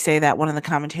somebody say that, one of the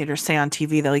commentators say on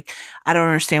TV, that like, I don't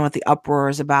understand what the uproar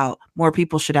is about. More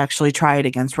people should actually try it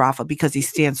against Rafa because he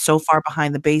stands so far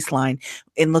behind the baseline,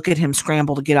 and look at him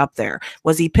scramble to get up there.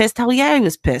 Was he pissed? Hell yeah, he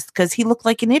was pissed because he looked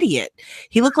like an idiot.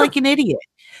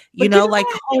 You know, like,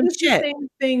 holy shit. The same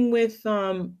thing with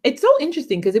it's so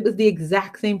interesting because it was the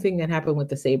exact same thing that happened with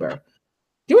the saber.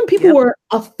 Do you know when people were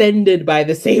offended by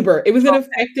the saber? It was an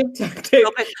effective tactic,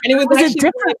 and it was a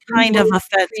different kind of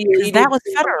offense because that was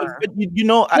Federer. But you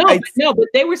know, but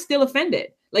they were still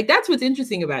offended. Like, that's what's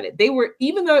interesting about it. They were,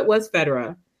 even though it was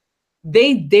Federer,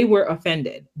 they were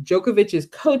offended. Djokovic's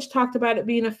coach talked about it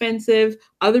being offensive.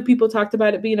 Other people talked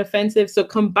about it being offensive. So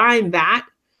combine that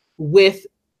with,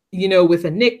 you know, with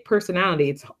a Nick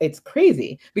personality, it's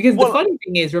crazy. Because the funny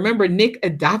thing is, remember, Nick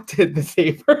adopted the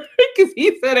saber because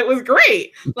he said it was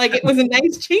great. Like, it was a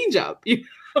nice change up. You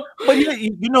know? But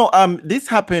you know, this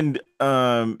happened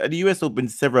at the US Open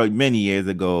many years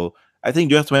ago. I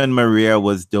think just when Maria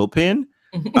was doping,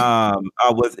 I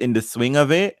was in the swing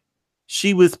of it.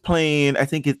 She was playing, I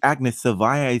think it's Agnes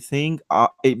Savaya, I think.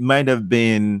 It might have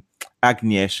been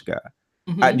Agnieszka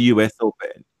at the US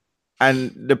Open.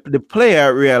 And the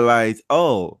player realized,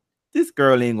 oh, this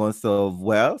girl ain't gonna serve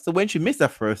well. So when she missed her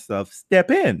first serve,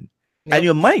 step in. Yep. And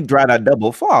you might draw that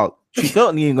double fault. She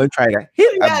certainly ain't gonna try to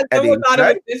hit. Someone thought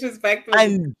it was disrespectful.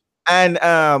 And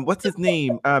what's his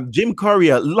name? Jim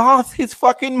Courier lost his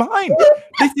fucking mind.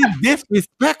 This is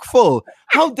disrespectful.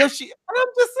 How does she? And I'm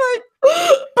just like,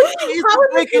 He's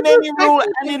not breaking any rule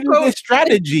and it is a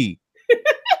strategy.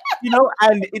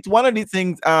 And it's one of these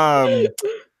things.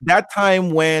 That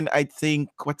time when I think,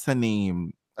 what's her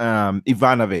name?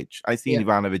 Ivanovic. I seen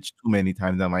Ivanovic too many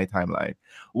times on my timeline.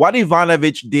 What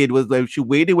Ivanovic did was she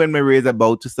waited when Maria's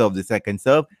about to serve the second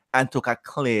serve and took a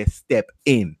clear step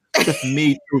in. Just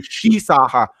made sure she saw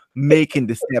her making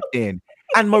the step in.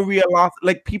 And Maria lost.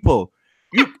 Like, people,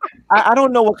 I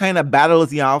don't know what kind of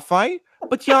battles y'all fight,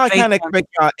 but y'all can't expect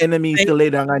your enemies to lay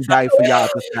down and die for y'all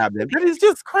to stab them. That is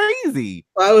just crazy.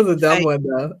 That was a dumb one,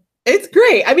 though. It's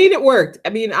great. I mean, it worked.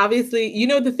 I mean, obviously,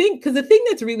 the thing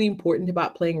that's really important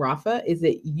about playing Rafa is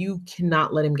that you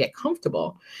cannot let him get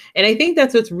comfortable. And I think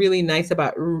that's what's really nice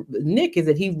about Nick is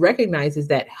that he recognizes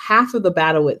that half of the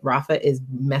battle with Rafa is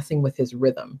messing with his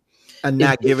rhythm. And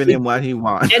not giving him what he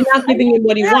wants. And not giving him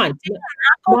what he wants.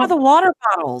 Over the water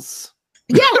bottles.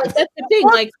 Yeah, that's the thing.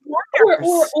 Like,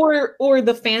 or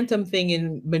the phantom thing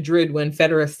in Madrid when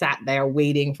Federer sat there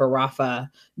waiting for Rafa.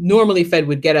 Normally, Fed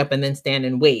would get up and then stand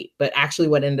and wait. But actually,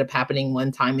 what ended up happening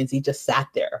one time is he just sat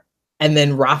there, and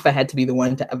then Rafa had to be the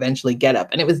one to eventually get up,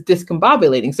 and it was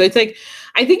discombobulating. So it's like,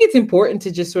 I think it's important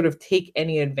to just sort of take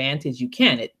any advantage you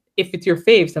can. If it's your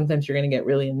fave, sometimes you're going to get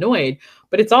really annoyed,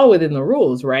 but it's all within the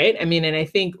rules, right? I mean, and I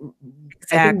think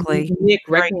Nick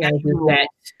recognizes that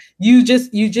you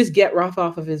just get Rafa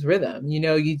off of his rhythm.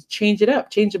 You change it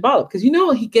up, change the ball up, because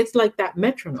he gets like that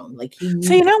metronome. Like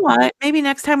so you know what? Maybe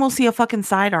next time we'll see a fucking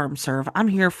sidearm serve. I'm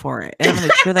here for it, and I'm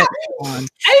gonna cheer that on.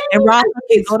 And Rafa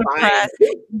can go to press.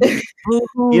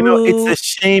 It's a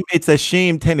shame. It's a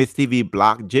shame Tennis TV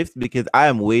blocked GIFs because I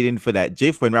am waiting for that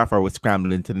GIF when Rafa was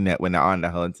scrambling to the net when they're on the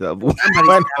hunt.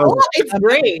 It's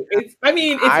great.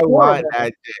 I want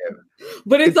that GIF.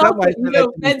 But it's also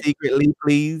secretly,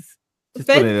 please.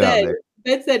 Fed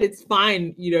said it's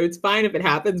fine. It's fine if it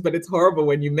happens, but it's horrible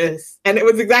when you miss. And it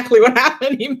was exactly what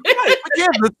happened. He missed. But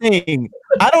here's the thing.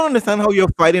 I don't understand how you're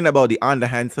fighting about the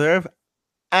underhand serve,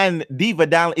 and Di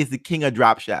Vidal is the king of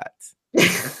drop shots.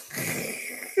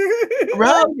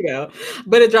 Right?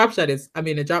 But a drop shot is,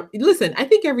 listen, I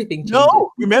think everything changes.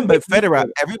 No, remember Federer,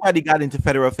 everybody got into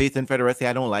Federer face and Federer say,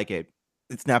 I don't like it.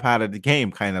 It's not part of the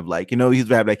game, kind of like, he's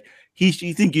like, he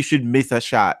think you should miss a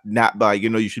shot, not by,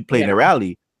 you should play in a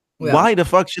rally. Yeah. Why the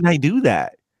fuck should I do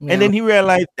that? Yeah. And then he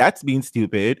realized that's being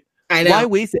stupid. I know. Why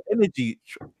waste the energy?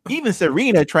 Even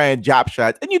Serena trying drop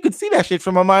shots, and you could see that shit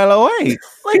from a mile away.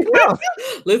 Like, no.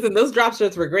 Listen, those drop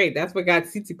shots were great. That's what got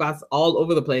Tsitsipas all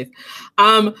over the place.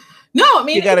 No, I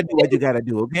mean, you gotta do what you gotta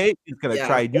do, okay? You gotta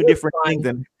try new different things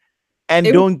and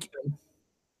don't.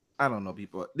 I don't know,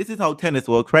 people. This is how tennis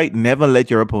works, right? Never let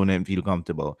your opponent feel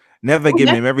comfortable. Never give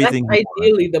him everything. That's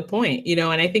ideally the point, and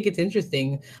I think it's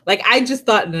interesting. Like, I just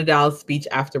thought Nadal's speech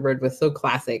afterward was so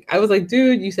classic. I was like,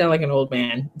 dude, you sound like an old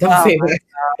man. Don't say that.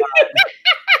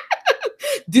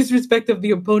 Disrespect of the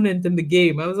opponent in the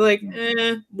game. I was like,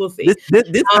 we'll see.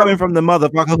 This coming from the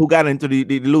motherfucker who got into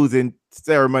the losing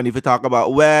ceremony for talk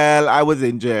about, well, I was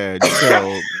injured,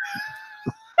 so.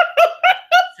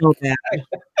 So bad.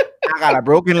 I got a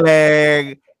broken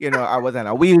leg. I was in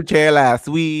a wheelchair last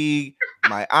week.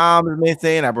 My arm is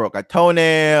missing. I broke a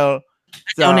toenail.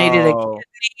 So donated a kidney.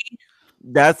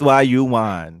 That's why you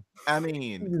won. I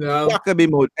mean, that could be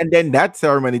more. And then that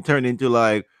ceremony turned into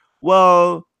like,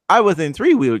 well, I was in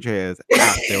 3 wheelchairs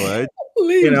afterwards.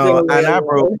 And I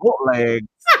broke both legs,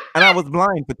 and I was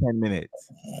blind for 10 minutes.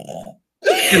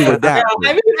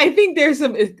 I think there's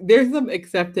some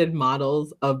accepted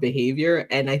models of behavior,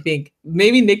 and I think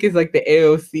maybe Nick is like the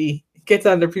AOC, gets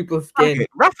under people's skin. Okay.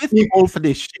 Rafa's too old for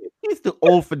this shit. He's too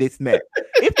old for this mess.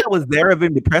 If I was there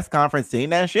in the press conference saying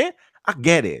that shit, I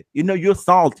get it. You're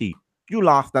salty. You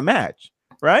lost the match,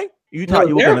 right? You thought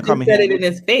you were gonna come in. Said it in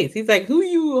his face. He's like,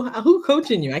 "Who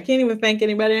coaching you? I can't even thank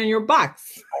anybody in your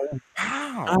box."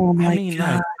 Wow. Oh my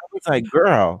God. It's like,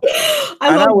 girl.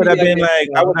 I would have been like,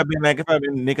 if I'd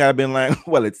been Nick, I'd have been like,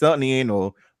 well, it certainly ain't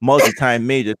no multi-time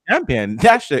major champion.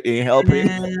 That shit ain't helping.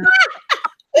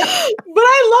 But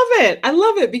I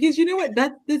love it because you know what?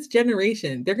 That's this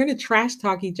generation. They're gonna trash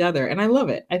talk each other, and I love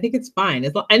it. I think it's fine.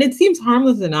 And it seems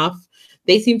harmless enough.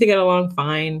 They seem to get along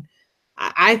fine.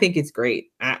 I think it's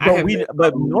great.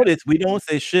 But notice we don't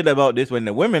say shit about this when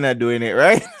the women are doing it,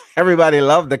 right? Everybody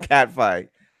love the cat fight.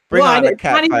 It's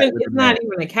not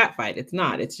even a cat fight. It's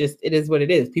not. It's just, it is what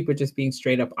it is. People are just being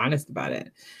straight up honest about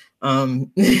it. Listen,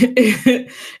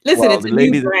 it's a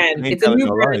new brand. It's a new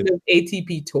brand of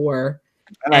ATP Tour.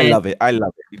 And I love it.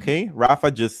 Okay,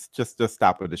 Rafa, just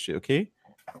stop with the shit. Okay,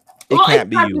 it can't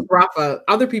be you. Rafa.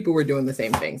 Other people were doing the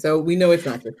same thing, so we know it's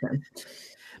not just him.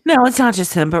 No, it's not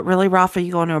just him. But really, Rafa,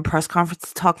 you go into a press conference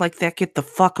to talk like that, get the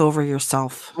fuck over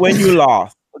yourself. When you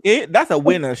lost. Okay, that's a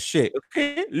winner shit.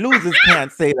 Okay, losers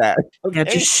can't say that. Okay? Yeah,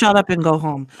 just shut up and go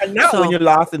home. And not when you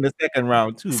lost in the second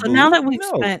round too. So now that we've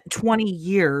spent 20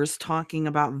 years talking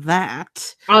about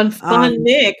that on fun,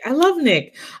 Nick, I love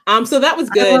Nick. So that was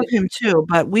good. I love him too,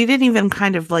 but we didn't even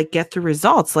kind of like get the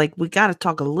results. Like we got to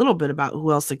talk a little bit about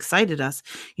who else excited us.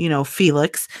 You know,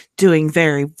 Felix doing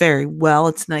very, very well.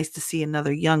 It's nice to see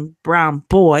another young brown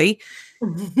boy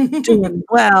doing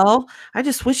well. I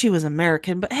just wish he was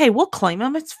American, but hey, we'll claim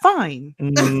him. It's fine.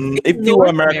 If you were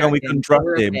American, we can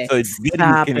trust him. So it's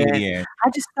Canadian. I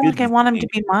just feel like I want him to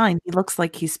be mine. He looks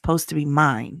like he's supposed to be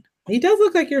mine. He does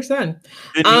look like your son.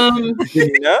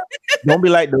 Don't be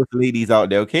like those ladies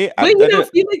out there, okay? But you know,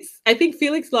 Felix. I think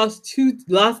Felix lost to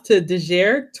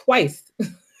Dejaire twice.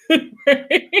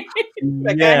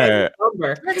 Yeah,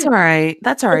 that's all right.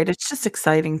 That's all right. It's just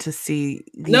exciting to see.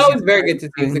 No, it's very good to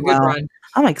see. It's a good run.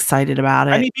 I'm excited about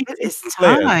it. I mean, it's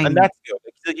time, and that's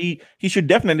good. He should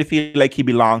definitely feel like he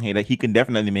belongs here. That he can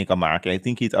definitely make a mark. I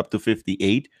think he's up to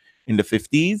 58 in the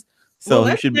 50s. So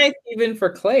that's nice even for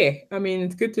clay. I mean,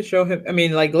 it's good to show him. I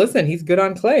mean, like, listen, he's good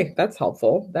on clay. That's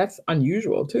helpful. That's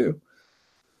unusual too.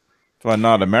 For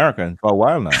not American for a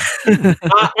while now. Do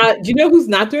you know who's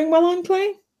not doing well on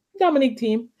clay? Dominique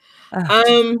Thiem.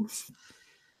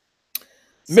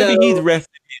 Maybe he's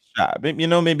resting his shot.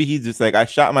 Maybe he's just like, I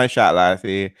shot my shot last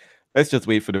year. Let's just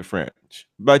wait for the French.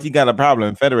 But he got a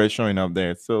problem. Federer is showing up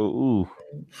there. So, ooh.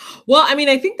 Well, I mean,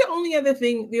 I think the only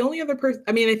other person,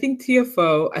 I mean, I think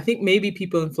TFO, I think maybe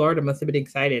people in Florida must have been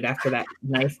excited after that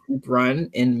nice run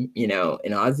in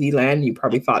Aussie land. You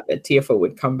probably thought that TFO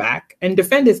would come back and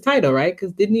defend his title, right?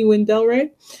 Because didn't he win Delray?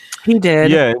 He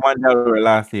did. Yeah, he won Delray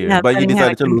last year. Yeah, but he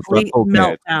decided to lose to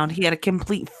meltdown. He had a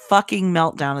complete fucking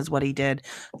meltdown is what he did.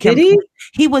 Did he?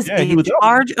 He was in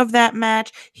charge of that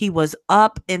match. He was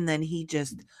up and then he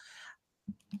just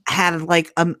had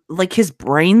like his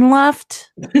brain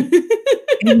left and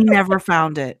he never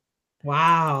found it.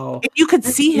 Wow. And you could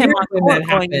see him on court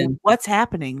going, what's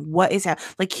happening? What is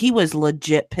happening? Like he was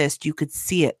legit pissed. You could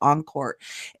see it on court.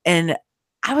 And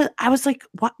I was like,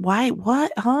 what? Why?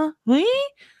 What? Huh?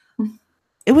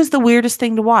 It was the weirdest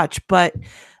thing to watch. But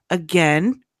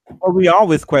again, well, we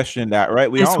always question that, right?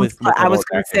 I was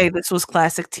going to say this was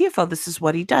classic TFO. This is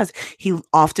what he does. He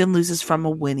often loses from a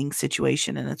winning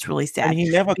situation, and it's really sad. And he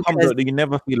never comes out. You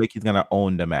never feel like he's going to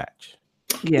own the match.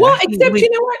 Yeah. Well, except you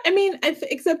know what? I mean,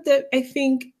 except that I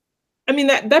think, I mean,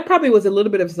 that probably was a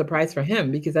little bit of a surprise for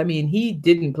him because I mean, he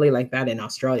didn't play like that in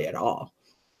Australia at all.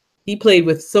 He played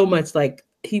with so much like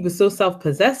he was so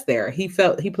self-possessed there. He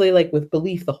played like with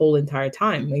belief the whole entire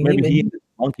time. Like, maybe he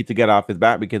monkey to get off his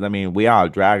back because I mean we all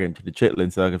dragging to the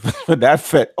chitlin circuit for that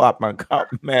fit up my cup,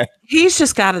 man. He's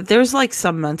just got it. There's like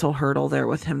some mental hurdle there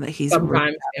with him that he's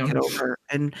really get over.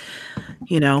 And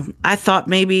I thought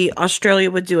maybe Australia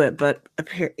would do it, but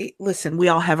listen, we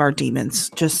all have our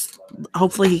demons. Just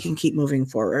hopefully he can keep moving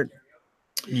forward.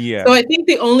 Yeah. So I think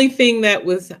the only thing that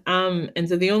was and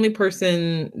so the only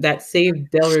person that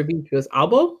saved Delray Beach was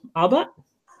Alba,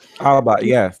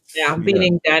 yes. Yeah,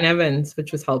 beating Dan Evans,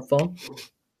 which was helpful.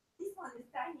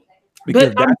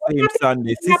 Because that same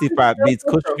Sunday, Tsitsipas beats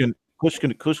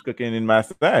Kushkin in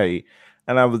Marseille.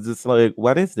 And I was just like,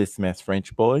 what is this mess,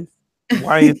 French boys?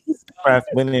 Why is Tsitsipas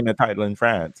winning a title in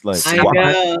France? Like, I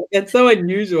know. It's so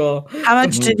unusual. How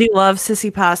much did you love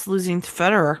Tsitsipas losing to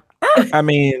Federer? I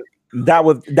mean, that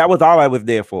was all I was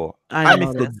there for. I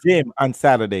missed the gym on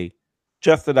Saturday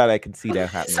just so that I could see that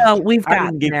happening. So we've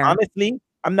got there. Honestly,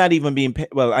 I'm not even being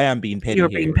well. I am being petty. You're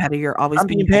being petty. You're always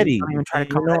being petty. Don't even try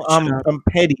to come I'm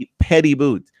petty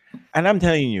boots, and I'm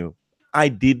telling you, I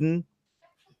didn't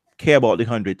care about the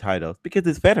 100 titles because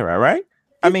it's Federer, right?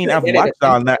 I mean, I've watched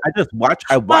all that.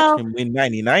 I watched him win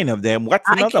 99 of them. What's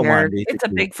another one? It's a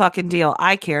big fucking deal.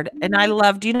 I cared. And I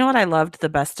loved, you know what I loved the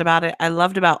best about it? I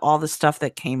loved about all the stuff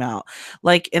that came out.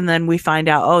 Like, and then we find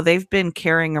out, oh, they've been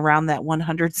carrying around that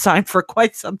 100 sign for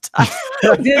quite some time.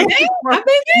 Did they?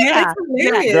 Yeah.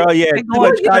 Girl, yeah. Too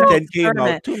much content came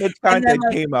out. Too much content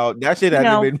came out. That shit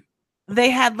hadn't been. They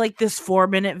had like this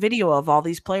 4-minute video of all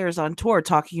these players on tour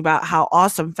talking about how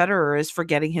awesome Federer is for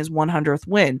getting his 100th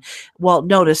win. Well,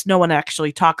 notice no one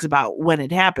actually talks about when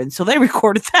it happened. So they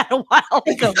recorded that a while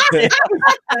ago.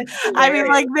 I mean,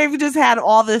 like they've just had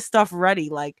all this stuff ready.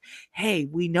 Like, hey,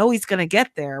 we know he's going to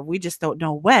get there. We just don't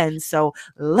know when. So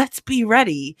let's be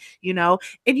ready, And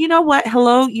you know what?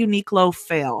 Hello, Uniqlo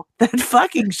fail. That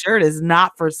fucking shirt is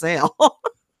not for sale.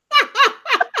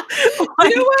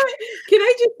 You know what? Can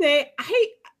I just say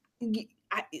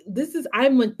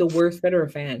I'm like the worst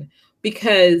Federer fan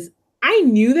because I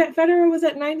knew that Federer was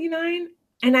at 99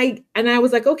 and I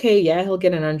was like, okay, yeah, he'll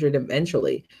get 100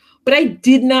 eventually. But I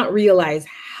did not realize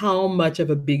how much of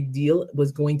a big deal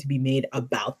was going to be made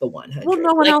about the 100. Well,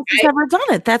 no one else has ever done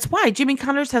it. That's why Jimmy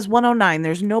Connors has 109.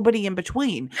 There's nobody in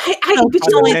between. On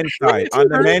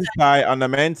the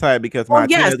men's side, because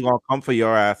Martinez is gonna come for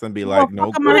your ass and be like,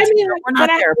 no, we're not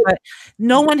there. But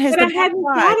no one has. But I hadn't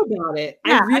thought about it.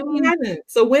 Yeah, I really hadn't.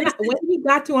 So when he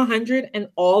got to 100 and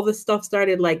all the stuff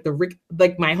started, like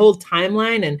my whole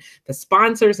timeline and the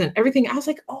sponsors and everything, I was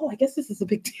like, oh, I guess this is a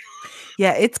big deal.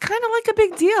 Yeah, it's kind of like a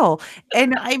big deal.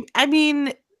 And I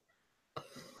mean,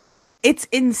 it's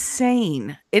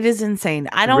insane. It is insane.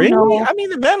 I don't know. I mean,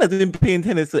 the man has been playing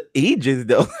tennis for ages,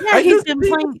 though. Yeah, he's been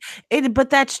playing it, but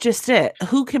that's just it.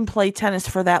 Who can play tennis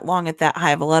for that long at that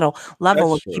high of a level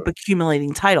and keep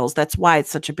accumulating titles? That's why it's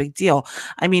such a big deal.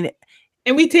 I mean,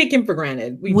 and we take him for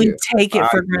granted. We take it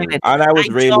for granted. And I was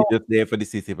really just there for the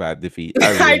Tsitsipas defeat.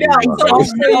 I know. I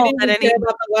don't know that any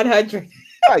about the 100.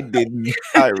 I didn't.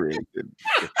 I really didn't.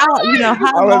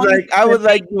 I was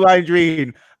like you,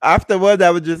 Irene. Afterwards,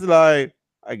 I was just like,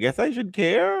 I guess I should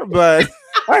care, but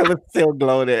I was still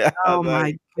gloated. Oh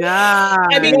my god!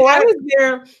 I mean, I was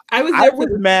there. I was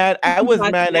mad. I was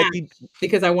mad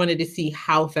because I wanted to see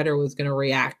how Federer was going to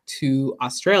react to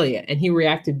Australia, and he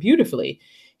reacted beautifully.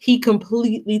 He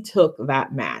completely took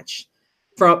that match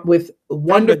with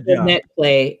wonderful net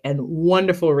play and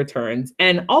wonderful returns,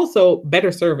 and also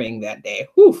better serving that day.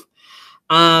 Whew.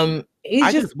 I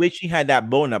just wish he had that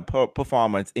Bona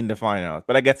performance in the finals,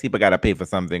 but I guess people gotta pay for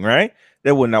something, right?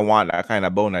 They wouldn't want that kind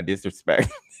of Bona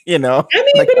disrespect, you know. I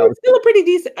mean, but it was still a pretty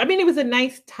decent. I mean, it was a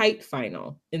nice tight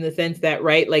final in the sense that,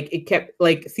 right? Like it kept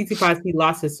Tsitsipas, he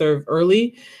lost his serve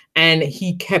early, and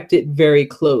he kept it very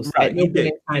close. Right, At no point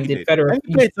in time did Federer.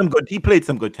 He played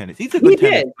some good tennis. He's a good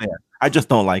tennis player. I just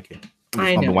don't like it.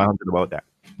 I know. 100 about that.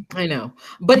 I know,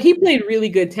 but he played really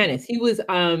good tennis. He was,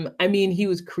 I mean, he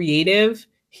was creative.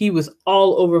 He was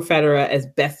all over Federer as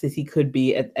best as he could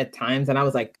be at times. And I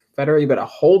was like, Federer, you better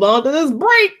hold on to this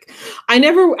break. I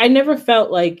never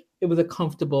felt like it was a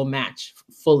comfortable match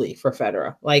fully for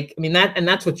Federer. Like, I mean,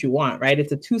 that's what you want, right?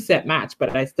 It's a 2-set match,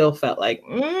 but I still felt like,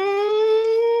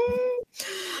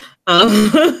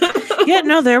 yeah,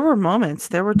 no, there were moments.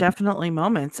 There were definitely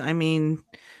moments. I mean,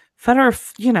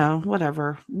 Federer,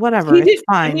 whatever. It's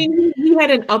fine. I mean,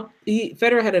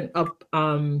 Federer had an up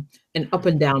and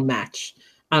down match.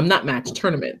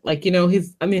 Tournament. Like,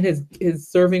 his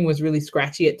serving was really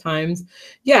scratchy at times.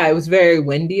 Yeah, it was very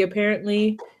windy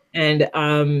apparently. And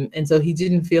so he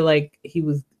didn't feel like he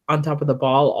was on top of the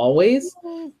ball always.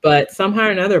 But somehow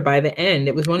or another, by the end,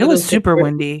 it was it was super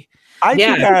windy. His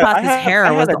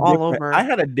hair was all over. I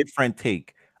had a different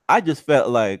take. I just felt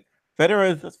like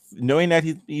Federer, knowing that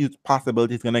he's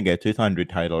possibility he's gonna get to his 100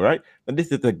 title, right? And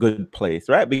this is a good place,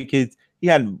 right? Because he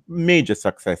had major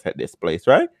success at this place,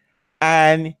 right?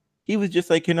 And he was just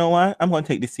like, you know what? I'm going to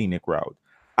take the scenic route.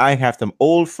 I have some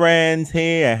old friends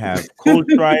here. I have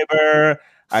Kohlschreiber.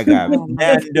 I got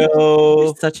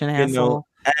Nando. Such an asshole.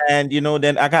 And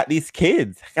then I got these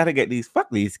kids. I gotta get fuck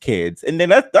these kids. And then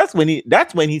that's when he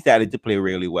started to play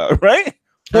really well, right?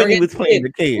 When he was playing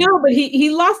the kids. No, but he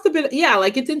lost a bit. Yeah,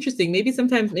 like it's interesting. Maybe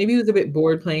he was a bit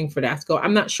bored playing Verdasco.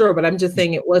 I'm not sure, but I'm just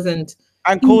saying it wasn't.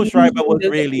 And Kohlschreiber was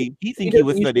really, he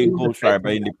was studying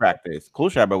Kohlschreiber in the practice.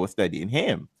 Kohlschreiber was studying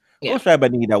him. Yeah. Kohlschreiber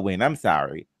need a win. I'm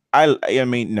sorry. I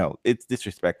mean, no, it's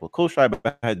disrespectful.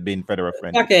 Kohlschreiber has been Federer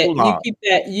friend. Okay, you keep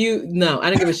that. No,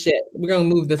 I don't give a shit. We're gonna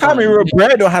move this. Tommy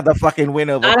Robredo had the fucking win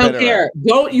over. I don't care.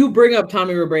 Don't you bring up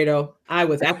Tommy Robredo. I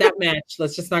was at that match.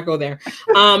 Let's just not go there.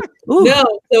 No,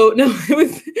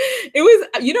 it was.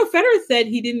 Federer said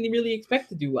he didn't really expect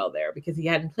to do well there because he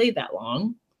hadn't played that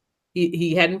long.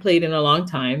 He hadn't played in a long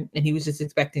time, and he was just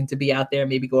expecting to be out there,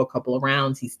 maybe go a couple of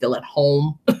rounds. He's still at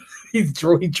home. He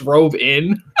drove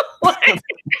in. So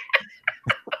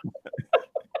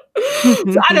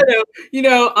I don't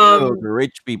know, the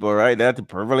rich people, right? That's a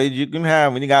privilege you can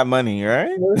have when you got money,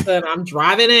 right? Listen, I'm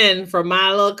driving in from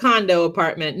my little condo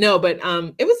apartment. No, but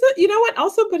it was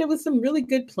also, but it was some really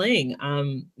good playing.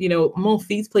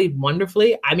 Monfils played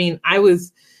wonderfully. I mean, I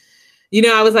was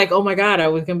like, oh my God, I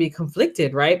was gonna be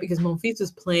conflicted, right? Because Monfils was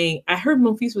playing. I heard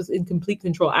Monfils was in complete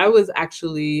control. I was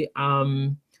actually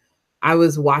I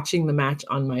was watching the match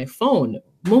on my phone.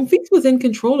 Monfils was in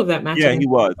control of that match. Yeah, he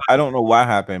was. I don't know what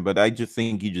happened, but I just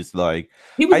think he just like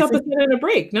he was up a set in a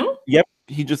break. No. Yep,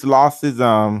 he just lost his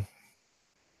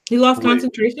He lost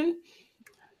concentration.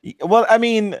 Well, I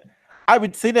mean, I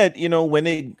would say that when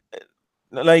it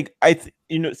like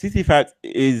Tsitsipas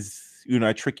is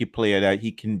a tricky player that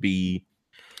he can be.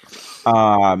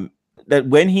 That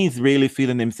when he's really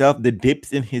feeling himself, the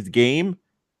dips in his game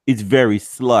is very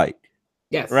slight.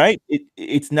 Yes. Right?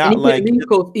 It's not like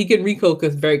he can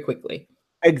refocus very quickly.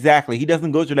 Exactly. He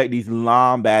doesn't go through like these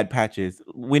long bad patches.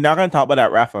 We're not gonna talk about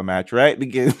that Rafa match, right?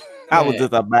 Because that was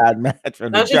just a bad match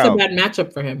from That's just a bad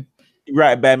matchup for him.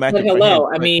 Right, bad matchup. But hello,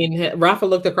 I mean, Rafa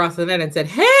looked across the net and said,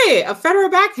 "Hey, a Federer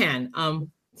backhand."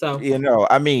 So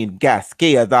I mean,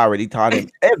 Gasquet has already taught him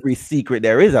every secret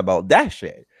there is about that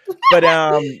shit.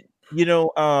 But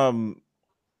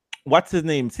what's his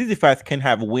name? Sisyphus can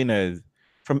have winners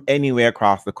from anywhere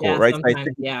across the court, right?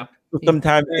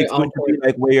 Sometimes it's going to be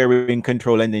like where you're in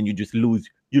control and then you just lose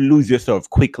yourself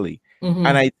quickly. Mm-hmm.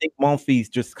 And I think Monfils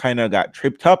just kind of got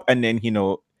tripped up, and then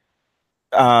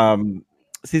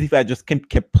Sisyphus just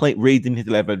kept raising his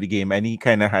level of the game, and he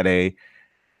kind of had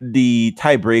the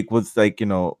tie break was like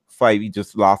 5. He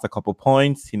just lost a couple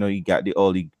points. He got the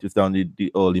early just down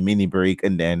the early mini break,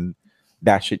 and then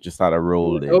that shit just started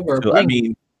rolling. So, I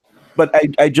mean. But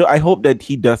I hope that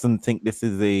he doesn't think this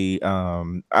is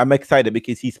I'm excited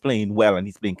because he's playing well and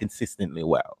he's playing consistently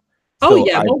well.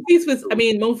 Monfils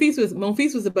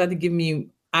was about to give me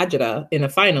Ajita in a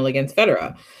final against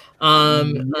Federer.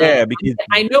 Because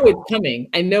I know it's coming.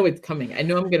 I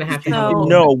know I'm gonna have to have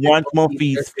once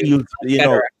Monfils feels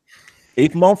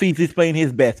if Monfils is playing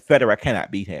his best, Federer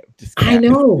cannot beat him. I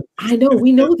know.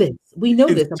 We know this. We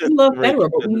love Federer,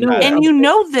 but we know it. And you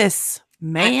know this,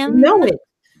 man. I know it.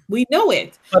 We know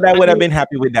it. But I would have been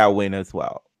happy with that win as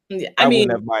well. I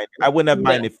wouldn't have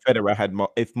minded if Federer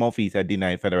if Monfils had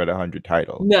denied Federer the 100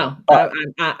 title. No,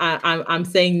 I'm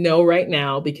saying no right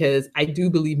now because I do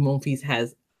believe Monfils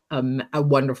has a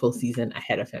wonderful season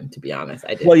ahead of him. To be honest,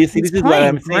 I do. Well, you see, this is what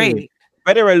I'm saying.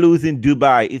 Federer losing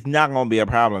Dubai is not going to be a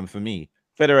problem for me.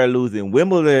 Federer losing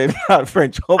Wimbledon,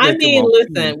 French Open. I mean,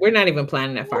 listen, we're not even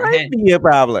planning that far ahead. Be a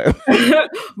problem.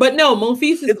 But no,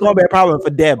 Monfils is it's gonna be a problem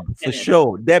for Deb for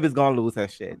sure. Deb is gonna lose her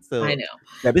shit. So I know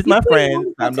Deb is my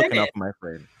friend. I'm looking out for my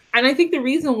friend. And I think the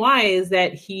reason why is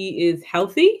that he is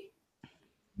healthy.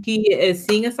 He is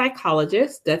seeing a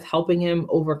psychologist that's helping him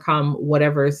overcome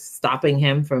whatever's stopping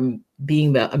him from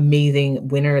being the amazing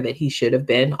winner that he should have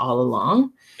been all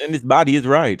along. And his body is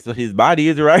right. So his body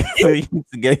is right. So he needs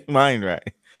to get his mind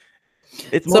right.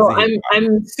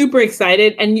 I'm super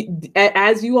excited. And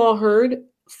as you all heard,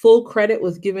 full credit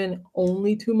was given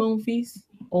only to Monfils.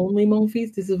 Only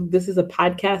Monfils. This is a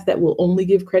podcast that will only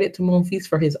give credit to Monfils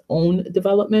for his own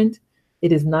development.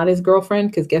 It is not his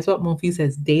girlfriend, because guess what? Monfils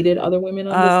has dated other women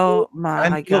on this. Oh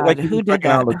my God. Who did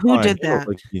that? Who did that?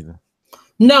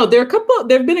 No, there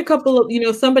have been a couple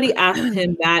of, somebody asked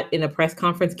him that in a press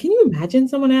conference. Can you imagine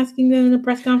someone asking them in a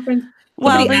press conference?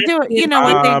 Well, they do it,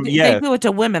 they do it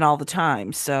to women all the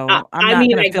time. So I'm not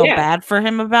going to feel bad for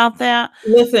him about that.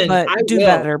 Listen, but do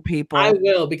better, people. I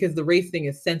will, because the race thing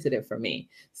is sensitive for me.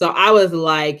 So I was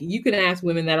like, you can ask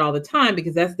women that all the time,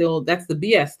 because that's the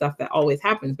BS stuff that always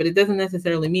happens. But it doesn't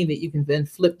necessarily mean that you can then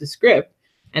flip the script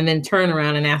and then turn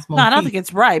around and ask Monfils. No, I don't think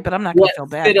it's right, but I'm not going to feel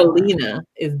bad. What Svitolina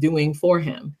is doing for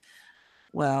him.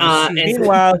 Well,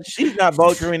 meanwhile, she's not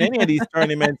vulturing any of these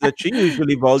tournaments that she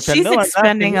usually vultures. She's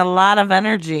expending a lot of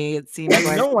energy, it seems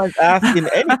like. No one's asking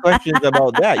any questions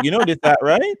about that. You notice that,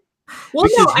 right? Well,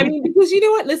 because you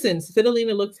know what? Listen,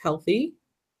 Svitolina looks healthy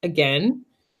again.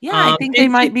 Yeah, I think they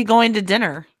might be going to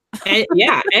dinner. And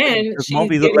she's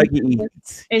getting to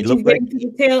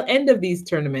the tail end of these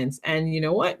tournaments. And you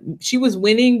know what? She was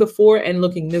winning before and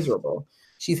looking miserable.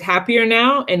 She's happier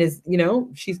now, and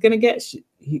she's gonna get.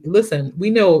 Listen,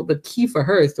 we know the key for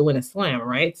her is to win a slam,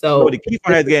 right? So the key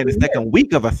for her is getting the second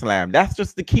week of a slam. That's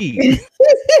just the key.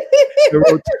 The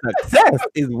road to success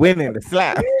is winning the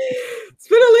slam.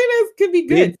 Svitolina could be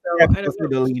good.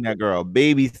 Svitolina girl,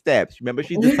 baby steps. Remember,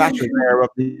 she's the Sasha player of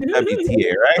the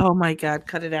WTA, right? Oh my God,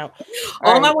 cut it out.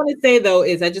 All I want to say though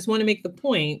is I just want to make the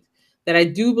point that I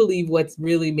do believe what's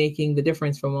really making the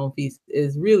difference for Monfils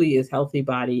is really his healthy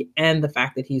body and the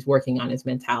fact that he's working on his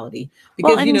mentality.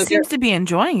 Because he seems to be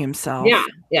enjoying himself.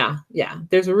 Yeah.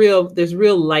 There's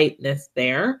real lightness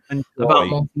there about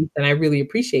Monfils, and I really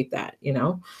appreciate that.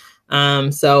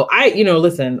 So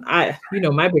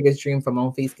my biggest dream for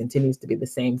Monfils continues to be the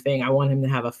same thing. I want him to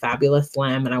have a fabulous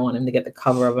slam, and I want him to get the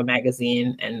cover of a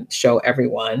magazine and show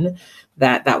everyone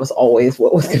that was always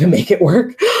what was going to make it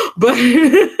work. But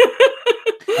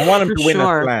I want him to win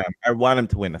a slam. I want him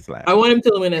to win a slam. I want him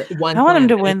to win one. I want him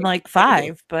to win like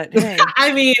 5, but hey.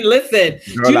 I mean, listen.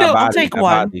 I'll take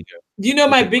one.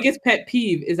 My biggest pet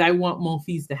peeve is I want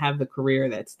Monfils to have the career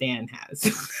that Stan has.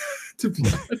 To be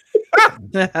honest.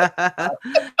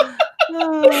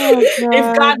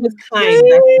 If God was kind,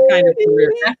 that's the kind of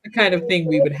career. That's the kind of thing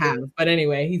we would have. But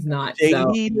anyway, he's not.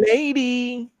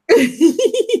 Lady.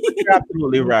 You're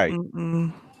absolutely right.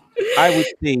 I would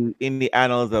say in the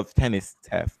annals of tennis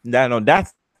theft.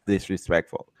 That's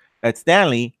disrespectful. That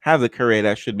Stanley has a career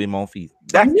that should be Monfils.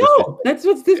 That's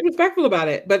what's disrespectful about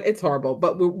it. But it's horrible.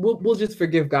 But we'll just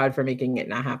forgive God for making it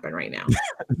not happen right now.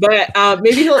 But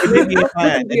maybe he'll.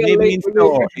 It means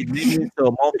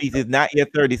so. Monfils is not yet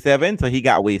 37, so he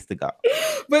got ways to go.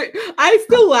 But I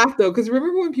still laugh though, because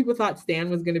remember when people thought Stan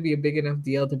was going to be a big enough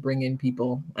deal to bring in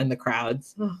people and the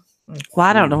crowds? Well,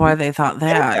 I don't know why they thought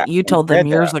that. You told them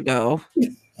years ago.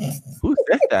 Who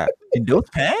said that? In those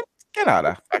pants? Get out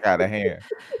of here.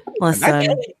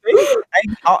 Listen.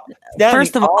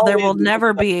 First of all, there will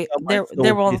never be there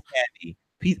will.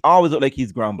 He's always look like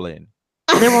he's grumbling.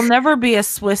 There will never be a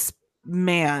Swiss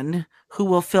man who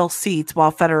will fill seats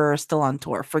while Federer is still on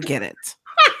tour. Forget it.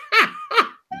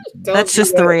 That's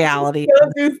just the reality.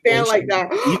 Don't do Stan like that.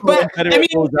 But I mean,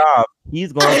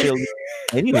 he's going to fill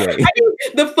anyway. I mean,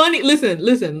 the funny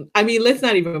listen. I mean, let's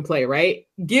not even play, right?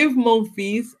 Give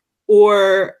Monfils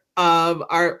or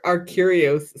our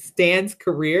Kyrgios Stan's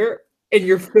career, and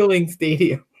you're filling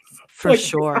stadiums for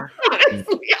sure.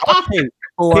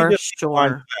 For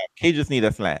sure. He just need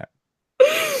a slam.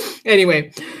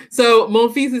 Anyway, so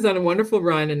Monfils is on a wonderful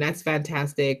run, and that's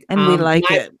fantastic. And we like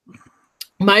it.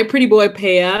 My pretty boy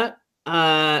Pea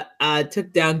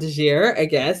took down Desir, I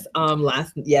guess,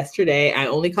 yesterday. I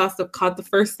only caught the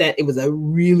first set. It was a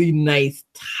really nice,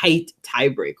 tight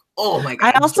tiebreak. Oh my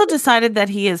God. I also decided that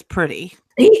he is pretty.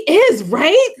 He is,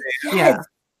 right? Yes.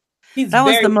 Yeah. That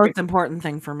was the most important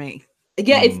thing for me.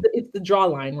 Yeah, it's the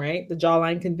jawline, right? The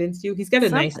jawline convinced you. He's got a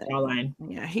nice jawline.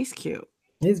 Yeah, he's cute.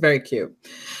 He's very cute.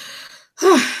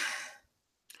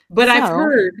 But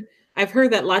I've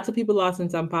heard that lots of people lost in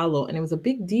Sao Paulo, and it was a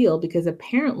big deal because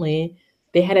apparently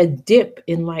they had a dip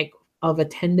in of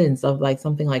attendance of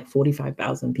something like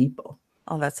 45,000 people.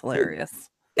 Oh, that's hilarious.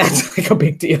 That's a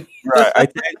big deal. Right.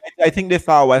 I think they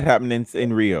saw what happened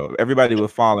in Rio. Everybody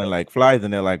was falling like flies,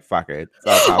 and they're like, "Fuck it."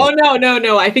 Oh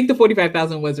no! I think the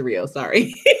 45,000 was Rio.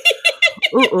 Sorry.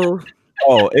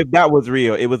 Oh, if that was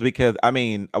Rio, it was because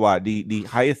the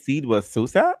highest seed was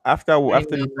Sousa after I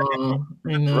know.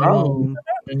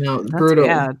 That's brutal.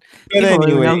 Bad. People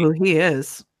anyway, don't know who he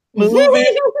is.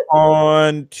 Moving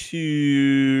on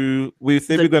to, we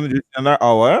said we're going to do another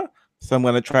hour, so I'm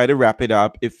going to try to wrap it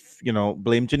up. If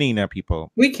blame Janina,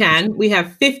 people. We can. We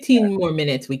have 15 more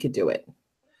minutes. We could do it.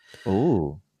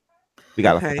 Oh, we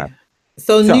got lots of time.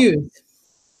 So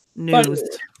news.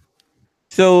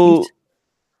 So.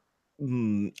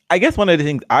 I guess one of the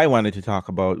things I wanted to talk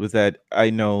about was that I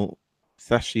know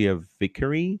Sashia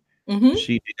Vickery. Mm-hmm.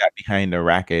 She did that behind the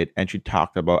racket, and she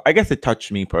talked about. I guess it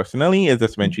touched me personally. Is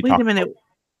this when she talked? Wait a minute.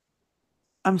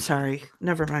 I'm sorry.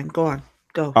 Never mind. Go on.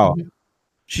 Go. Oh,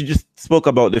 she just spoke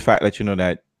about the fact that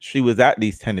that she was at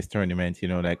these tennis tournaments.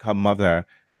 Like her mother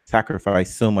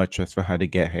sacrificed so much just for her to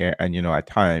get here, and at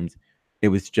times it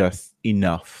was just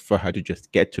enough for her to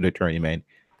just get to the tournament.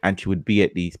 And she would be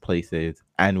at these places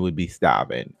and would be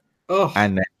starving. Oh,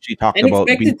 and then she talked about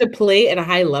expected to play at a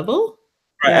high level.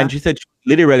 Right, yeah. And she said she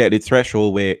literally at the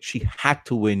threshold where she had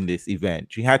to win this event.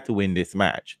 She had to win this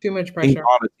match. Too much pressure in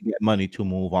order to get money to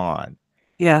move on.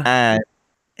 Yeah,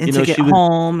 and to get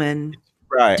home and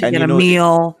to get a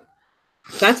meal.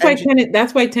 That's why tennis.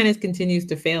 That's why tennis continues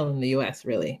to fail in the U.S.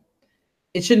 Really.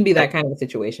 It shouldn't be that kind of a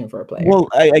situation for a player. Well,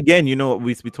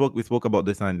 we spoke about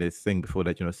this on this thing before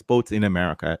that, sports in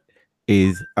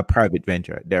is a private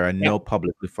venture. There are no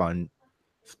publicly funded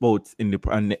sports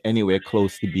anywhere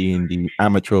close to being the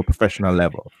amateur or professional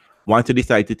level. Once you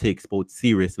decide to take sports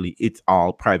seriously, it's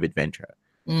all private venture.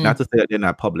 Not to say that they're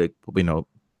not public,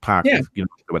 parks,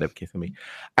 whatever case for me.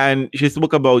 And she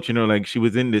spoke about, like she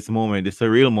was in this moment, this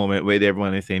surreal moment where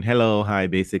everyone is saying hello, hi,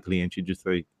 basically, and she just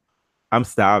like, I'm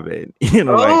starving,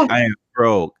 like I am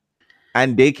broke,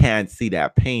 and they can't see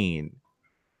that pain.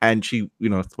 And she,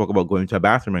 spoke about going to a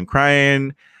bathroom and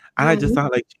crying. And I just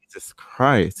thought, like, Jesus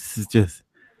Christ, this is just,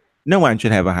 no one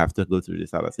should ever have to go through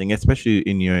this other thing, especially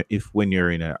when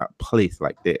you're in a place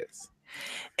like this.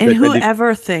 And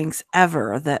whoever thinks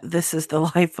ever that this is the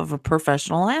life of a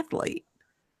professional athlete?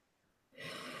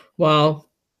 Well,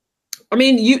 I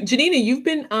mean, Janina, you've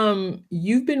been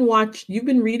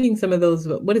reading some of those.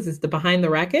 What is this? The Behind the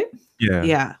Racket?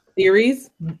 Yeah. Series.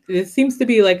 It seems to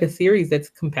be like a series that's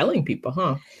compelling people,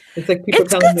 huh? It's like people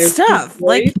telling their stuff.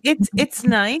 Like it's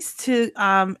nice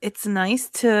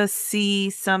to see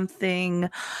something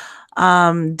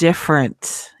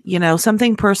different,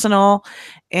 something personal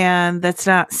and that's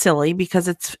not silly, because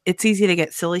it's easy to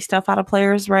get silly stuff out of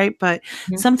players, right? But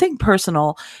something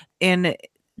personal. And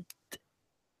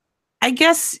I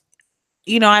guess,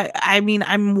 I mean,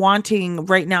 I'm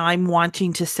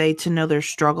wanting to say to know their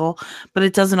struggle, but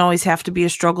it doesn't always have to be a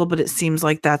struggle, but it seems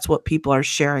like that's what people are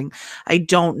sharing. I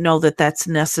don't know that that's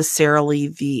necessarily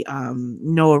the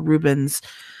Noah Rubin's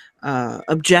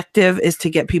objective is to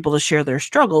get people to share their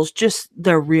struggles, just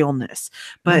their realness.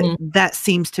 But that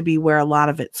seems to be where a lot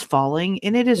of it's falling.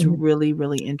 And it is really,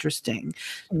 really interesting.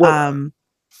 Well,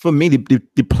 for me,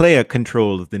 the player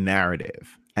controls the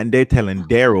narrative and they're telling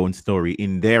their own story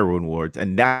in their own words.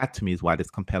 And that to me is what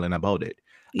is compelling about it.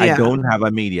 Yeah. I don't have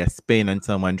a media spin on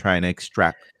someone trying to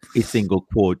extract a single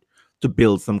quote to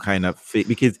build some kind of fit.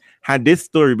 Because had this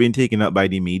story been taken up by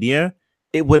the media,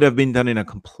 it would have been done in a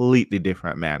completely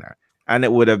different manner. And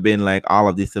it would have been like all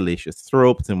of these salacious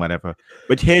tropes and whatever.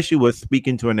 But here she was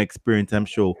speaking to an experience I'm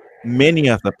sure many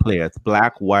of the players,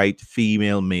 black, white,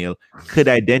 female, male, could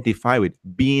identify with,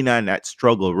 being on that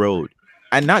struggle road.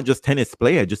 And not just tennis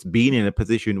player, just being in a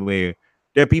position where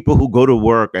there are people who go to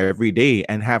work every day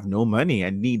and have no money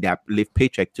and need that live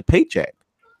paycheck to paycheck.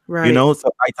 Right. So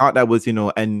I thought that was,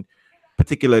 and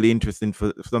particularly interesting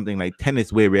for something like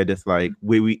tennis, where we're just like,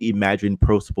 where we imagine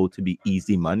pro sport to be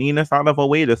easy money in a sort of a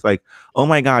way. That's like, oh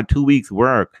my God, 2 weeks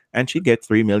work and she gets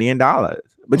 $3 million. But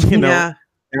that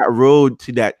road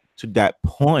to that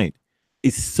point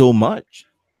is so much,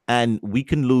 and we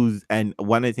can lose. And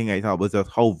one of the things I thought was just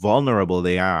how vulnerable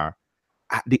they are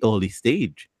at the early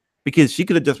stage, because she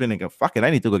could have just been like, fuck it,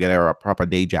 I need to go get her a proper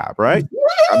day job, right?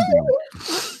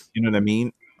 You know what I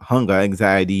mean? Hunger,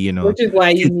 anxiety, which is why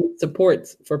you need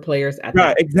supports for players at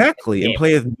that exactly. And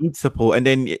players need support. And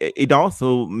then it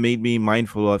also made me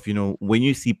mindful of, when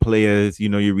you see players,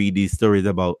 you read these stories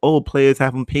about, players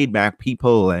haven't paid back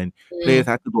people and players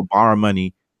have to go borrow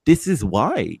money. This is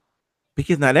why,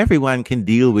 because not everyone can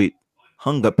deal with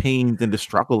hunger pains and the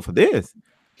struggle for this.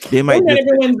 They might not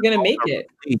everyone's gonna make it.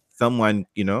 Someone,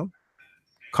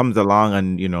 comes along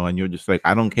and and you're just like,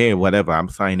 I don't care, whatever, I'm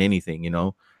signing anything,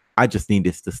 I just need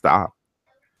this to stop.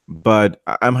 But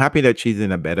I'm happy that she's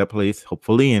in a better place,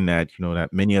 hopefully, and that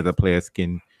that many other players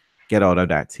can get out of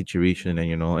that situation.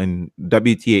 And and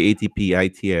WTA, ATP,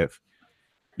 ITF,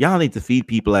 y'all need to feed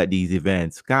people at these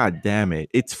events. God damn it,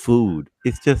 it's food.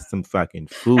 It's just some fucking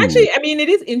food. Actually, I mean, it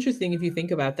is interesting if you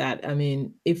think about that. I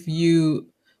mean,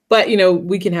 but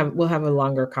we'll have a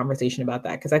longer conversation about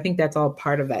that, because I think that's all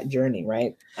part of that journey,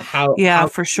 right? How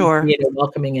for sure, create a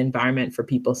welcoming environment for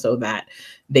people so that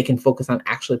they can focus on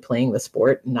actually playing the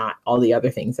sport, not all the other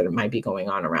things that might be going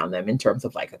on around them in terms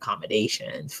of like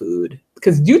accommodation, food.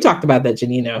 Because you talked about that,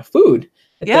 Janina, food.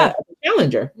 At the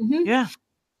Challenger. Mm-hmm. Yeah.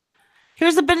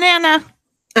 Here's a banana.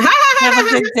 Have a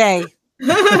good day.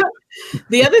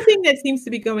 The other thing that seems to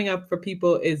be going up for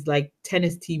people is like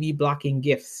tennis TV blocking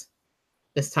gifts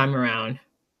this time around.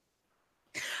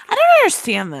 I don't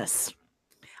understand this.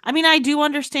 I mean, I do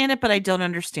understand it, but I don't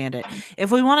understand it.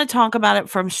 If we want to talk about it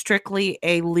from strictly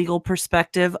a legal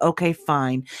perspective, okay,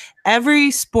 fine.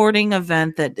 Every sporting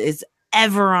event that is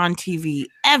ever on TV,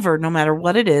 ever, no matter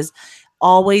what it is,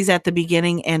 always at the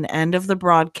beginning and end of the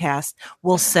broadcast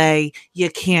will say, you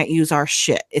can't use our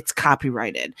shit. It's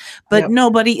copyrighted. But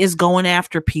nobody is going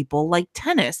after people like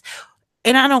tennis.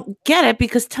 And I don't get it,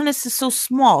 because tennis is so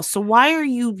small. So why are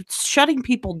you shutting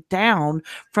people down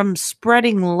from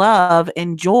spreading love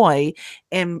and joy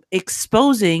and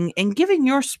exposing and giving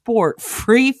your sport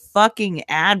free fucking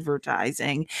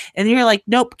advertising? And you're like,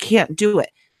 nope, can't do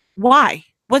it. Why?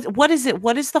 What is it?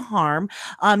 What is the harm?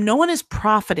 No one is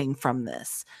profiting from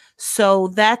this. So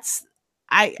that's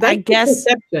I guess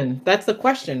perception. That's the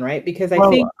question, right? Because I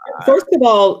think, first of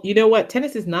all, you know what?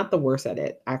 Tennis is not the worst at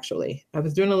it, actually. I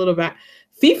was doing a little back.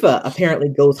 FIFA apparently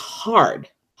goes hard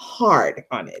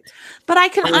on it. But I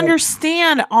can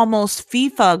understand almost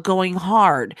FIFA going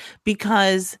hard,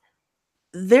 because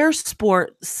their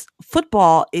sports,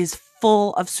 football, is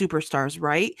full of superstars,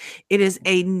 right? It is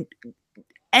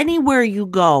anywhere you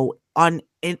go in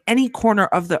any corner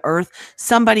of the earth,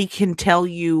 somebody can tell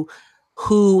you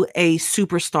who a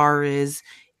superstar is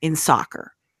in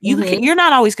soccer. You're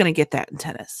not always going to get that in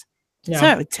tennis. No.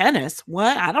 So tennis,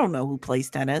 what? I don't know who plays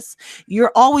tennis.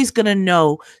 You're always going to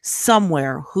know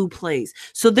somewhere who plays.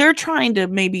 So they're trying to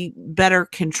maybe better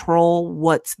control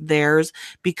what's theirs,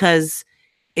 because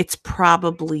it's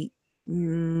probably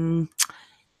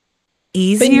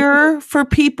easier for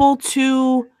people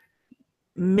to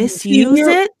misuse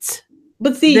it.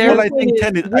 But see, I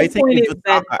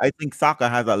think soccer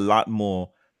has a lot more,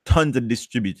 tons of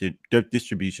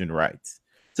distribution rights.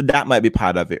 So that might be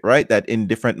part of it, right? That in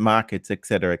different markets, et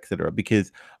cetera,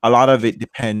 because a lot of it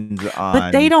depends on.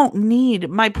 But they don't need.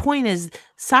 My point is,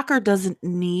 soccer doesn't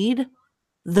need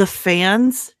the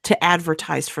fans to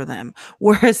advertise for them,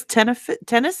 whereas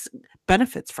tennis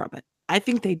benefits from it. I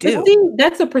think they do. See,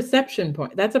 that's a perception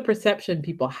point. That's a perception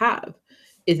people have,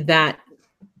 is that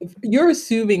you're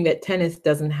assuming that tennis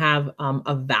doesn't have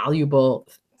a valuable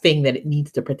thing that it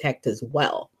needs to protect as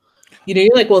well. You know,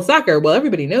 you're like, well, soccer, well,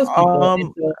 everybody knows people.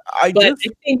 I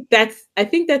think that's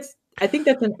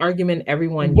an argument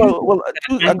everyone and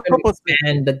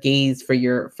the gaze for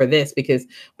this,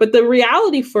 but the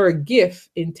reality for a GIF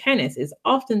in tennis is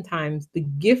oftentimes the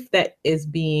GIF that is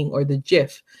being, or the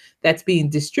GIF that's being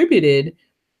distributed,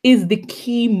 is the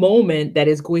key moment that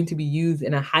is going to be used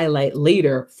in a highlight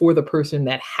later for the person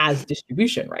that has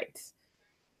distribution rights.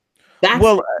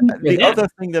 The other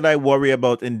thing that I worry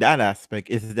about in that aspect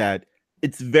is that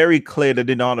it's very clear that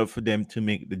in order for them to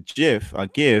make the GIF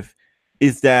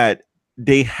is that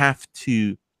they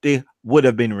would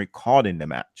have been recording the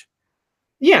match.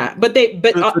 Yeah, but they're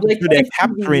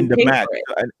capturing the match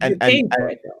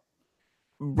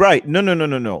right.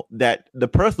 No. That the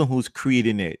person who's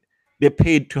creating it, they're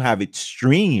paid to have it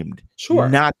streamed,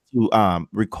 not to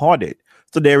record it.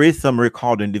 So there is some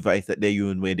recording device that they're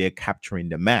using where they're capturing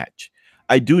the match.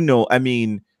 I do know. I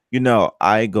mean, you know,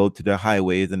 I go to the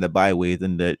highways and the byways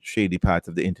and the shady parts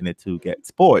of the internet to get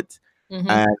sports. Mm-hmm.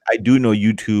 And I do know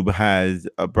YouTube has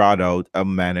brought out a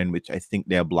manner in which I think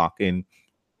they're blocking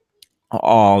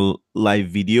all live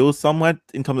videos somewhat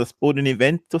in terms of sporting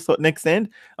events to a certain extent,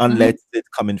 unless it's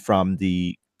coming from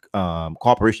the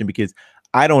corporation, because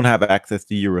I don't have access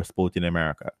to Eurosport in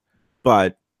America,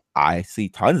 but I see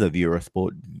tons of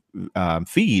Eurosport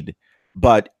feed.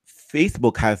 But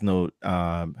Facebook has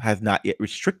not yet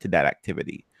restricted that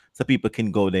activity, so people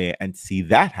can go there and see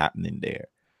that happening there.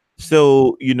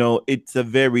 So, you know, it's a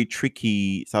very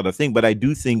tricky sort of thing, but I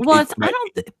do think. Well,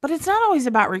 but it's not always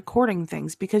about recording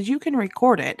things, because you can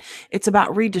record it. It's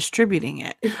about redistributing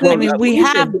it. I mean, we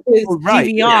have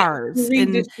DVRs,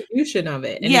 redistribution of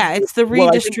it. It's the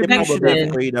redistribution. They're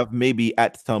afraid of maybe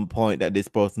at some point that this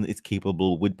person is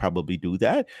capable would probably do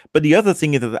that. But the other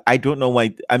thing is that I don't know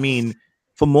why. I mean,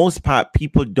 for most part,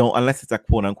 people don't, unless it's a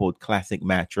quote unquote classic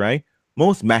match, right?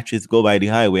 Most matches go by the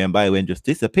highway and just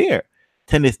disappear.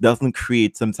 Tennis doesn't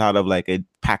create some sort of like a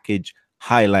package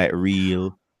highlight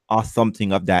reel or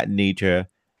something of that nature,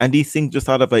 and these things just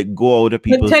sort of like go out of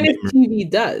people's. But Tennis TV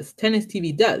does.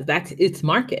 That's its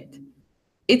market.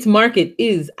 Its market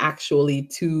is actually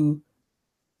to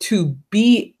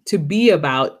be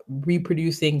about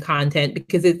reproducing content,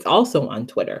 because it's also on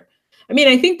Twitter. I mean,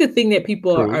 I think the thing that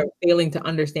people are failing to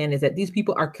understand is that these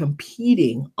people are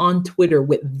competing on Twitter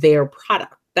with their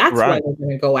product. That's why they're going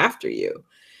to go after you.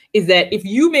 Is that if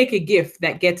you make a GIF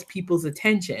that gets people's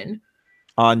attention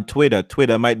on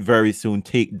Twitter might very soon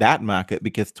take that market,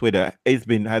 because Twitter has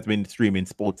been streaming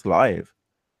sports live.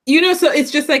 You know, so it's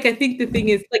just like, I think the thing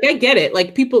is, like, I get it.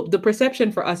 Like, the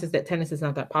perception for us is that tennis is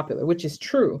not that popular, which is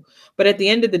true. But at the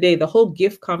end of the day, the whole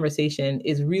GIF conversation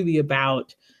is really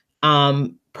about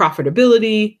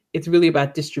profitability. It's really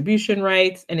about distribution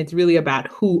rights, and it's really about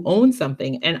who owns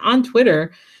something. And on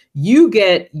Twitter, you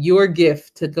get your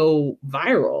GIF to go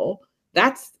viral.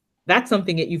 That's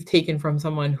something that you've taken from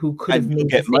someone who could have made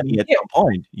get money at some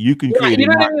point. You can create, you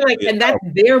know what I mean? Like, and that's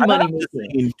their money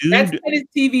making. That's Tennis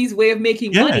TV's way of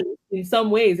making money in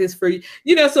some ways, is for,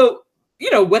 you know, so,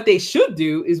 you know, what they should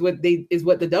do is what the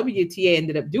WTA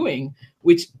ended up doing,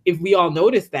 which, if we all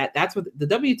notice that's what the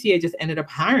WTA just ended up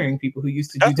hiring people who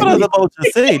used to do. That's what I was about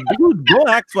to say. Dude, go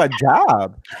ask for a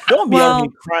job. Don't be out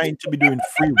here trying to be doing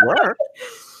free work.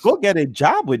 Go get a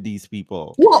job with these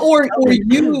people. Well, or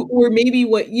maybe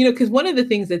what, you know, because one of the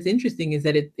things that's interesting is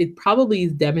that it probably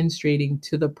is demonstrating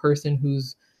to the person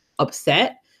who's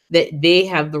upset that they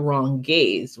have the wrong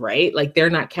gaze, right? Like,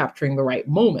 they're not capturing the right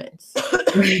moments.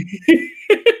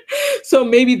 So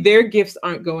maybe their GIFs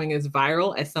aren't going as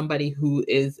viral as somebody who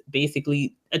is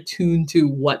basically attuned to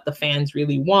what the fans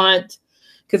really want.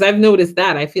 Because I've noticed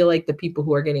that. I feel like the people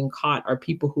who are getting caught are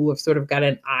people who have sort of got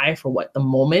an eye for what the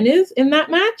moment is in that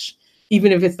match,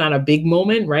 even if it's not a big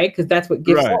moment, right? Because that's what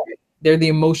GIFs are. They're the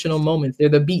emotional moments. They're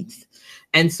the beats.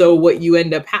 And so what you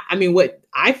end up, what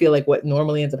I feel like what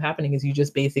normally ends up happening is you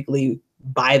just basically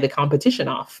buy the competition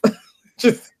off.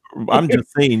 I'm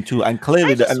just saying too, and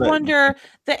clearly, I just wonder,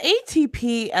 the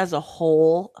ATP as a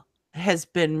whole has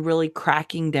been really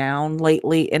cracking down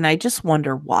lately, and I just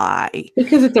wonder why.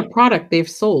 Because it's a product they've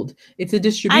sold. It's a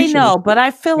distribution. I know, but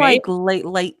I feel like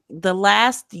late the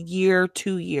last year,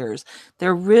 2 years,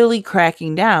 they're really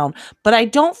cracking down. But I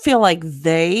don't feel like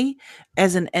they,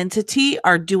 as an entity,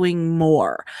 are doing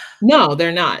more. No,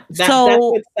 they're not. That's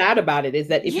what's sad about it, is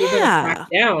that if you're going to crack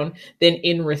down, then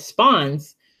in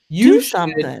response, do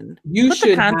something. Put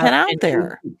the content out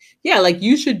there. Yeah, like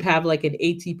you should have like an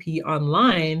ATP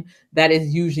online that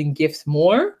is using GIFs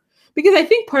more, because I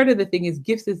think part of the thing is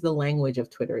GIFs is the language of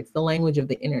Twitter. It's the language of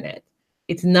the internet.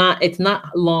 It's not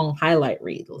long highlight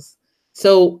reels.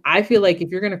 So I feel like if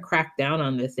you're going to crack down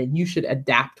on this, then you should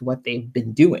adapt what they've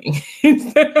been doing.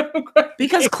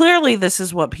 Because clearly this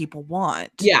is what people want.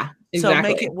 Yeah, exactly. So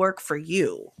make it work for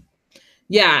you.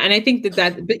 Yeah, and I think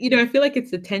that, but I feel like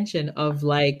it's the tension of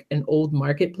like an old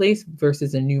marketplace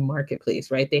versus a new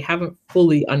marketplace, right? They haven't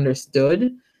fully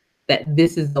understood that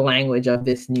this is the language of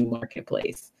this new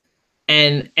marketplace.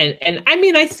 And I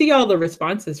mean, I see all the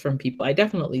responses from people. I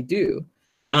definitely do.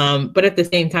 But at the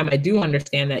same time, I do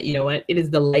understand that, it is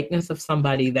the likeness of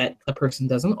somebody that the person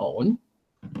doesn't own.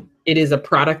 It is a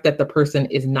product that the person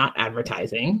is not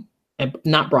advertising and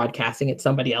not broadcasting. It's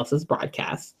somebody else's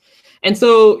broadcast. And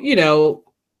so,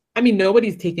 I mean,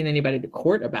 nobody's taking anybody to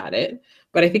court about it,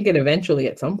 but I think that eventually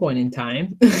at some point in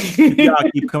time, y'all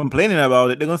keep complaining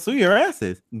about it, they're going to sue your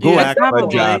asses. Go ask for a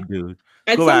job, dude.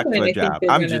 Go ask for a job.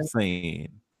 I'm just saying.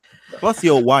 Plus,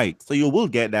 you're white, so you will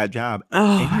get that job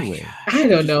anyway. I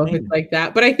don't know if it's like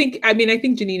that, but I think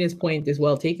Janina's point is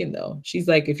well taken, though. She's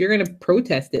like, if you're going to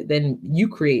protest it, then you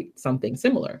create something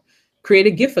similar. Create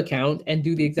a GIF account and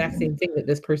do the exact same thing that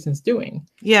this person's doing.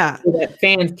 Yeah. So that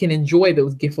fans can enjoy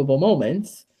those GIFable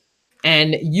moments.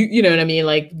 And you know what I mean?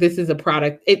 Like, this is a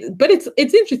product, but it's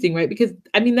interesting, right? Because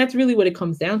I mean, that's really what it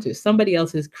comes down to. Somebody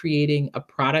else is creating a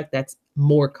product that's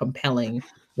more compelling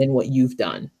than what you've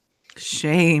done.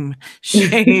 Shame.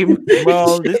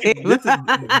 Well, this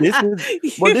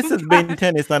has been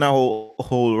tennis on a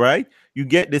whole, right? You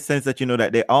get the sense that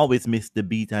that they always miss the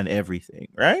beat and everything,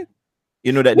 right?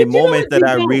 That the moments that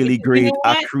are really great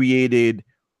are created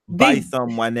by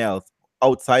someone else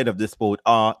outside of the sport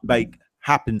are like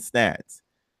happenstance.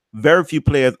 Very few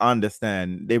players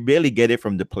understand. They barely get it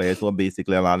from the players, who are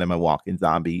basically a lot of them are walking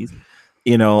zombies,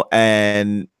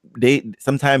 and they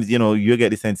sometimes, you get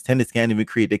the sense tennis can't even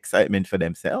create excitement for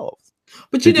themselves.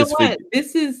 But you know what?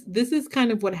 This is kind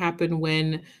of what happened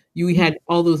when you had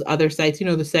all those other sites,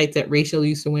 the sites that Rachel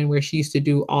used to win, where she used to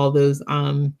do all those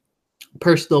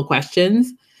personal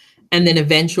questions, and then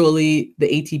eventually the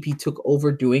ATP took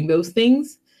over doing those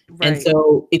things. Right. And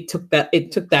so it took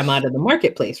them out of the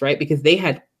marketplace, right? Because they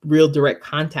had real direct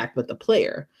contact with the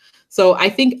player. So I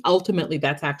think ultimately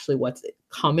that's actually what's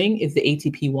coming, is the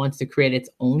ATP wants to create its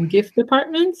own GIF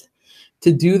department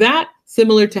to do that,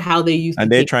 similar to how they used to.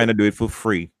 And they're trying to do it for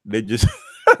free. They just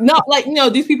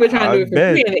these people are trying to do it for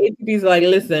free, and the ATP's like,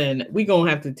 listen, we're gonna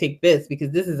have to take this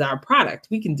because this is our product.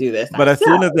 We can do this. But as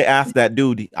soon as they ask that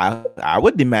dude, I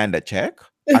would demand a check.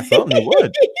 I certainly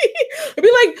would. I'd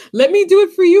be like, let me do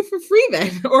it for you for free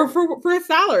then, or for a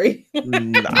salary.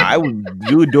 I would.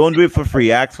 You don't do it for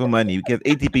free. Ask for money, because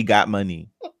ATP got money.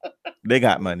 They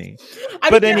got money.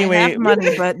 But anyway, they have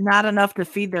money, but not enough to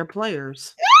feed their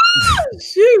players.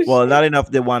 Well, not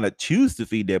enough they want to choose to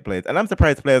feed their players. And I'm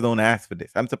surprised players don't ask for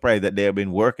this. I'm surprised that they've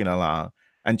been working along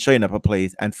and showing up a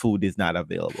place and food is not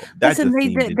available. Listen,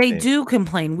 they do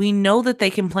complain. We know that they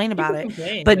complain about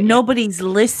it, but nobody's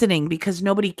listening because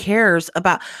nobody cares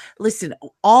about. Listen,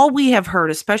 all we have heard,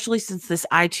 especially since this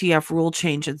ITF rule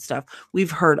change and stuff,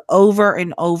 we've heard over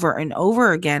and over and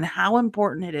over again how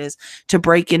important it is to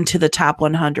break into the top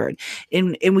 100.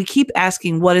 And we keep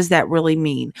asking, what does that really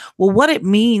mean? Well, what it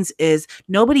means is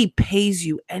nobody pays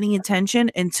you any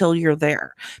attention until you're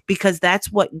there, because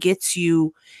that's what gets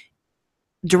you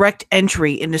direct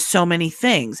entry into so many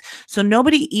things. So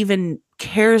nobody even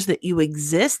cares that you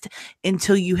exist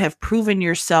until you have proven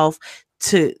yourself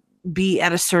to be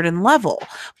at a certain level.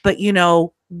 But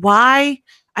why?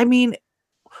 I mean,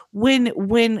 when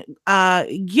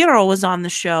Guerrero was on the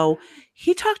show,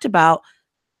 he talked about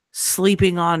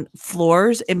sleeping on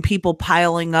floors and people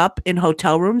piling up in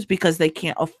hotel rooms because they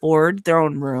can't afford their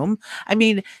own room. I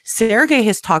mean, Sergey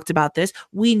has talked about this.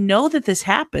 We know that this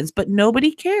happens, but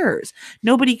nobody cares.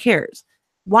 Nobody cares.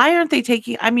 Why aren't they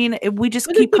taking? I mean, we just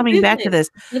keep coming back to this.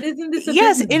 But isn't this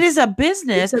yes, it is a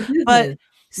business, but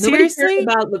seriously,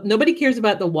 nobody cares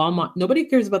about the Walmart. Nobody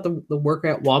cares about the worker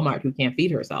at Walmart who can't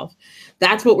feed herself.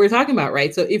 That's what we're talking about,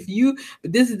 right? So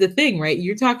this is the thing, right?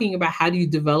 You're talking about how do you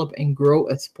develop and grow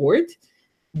a sport.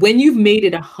 When you've made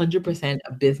it 100%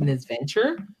 a business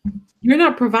venture, you're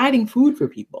not providing food for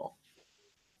people.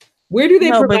 Where do they?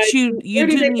 No, but you do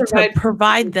need to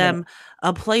provide them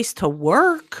a place to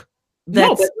work.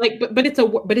 No, but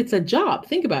it's a job.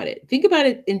 Think about it. Think about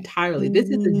it entirely. This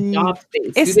is a job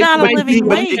space. It's not a living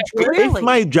wage. If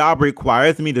my job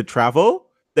requires me to travel,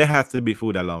 There has to be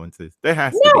food allowances. There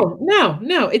has to be.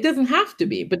 No, it doesn't have to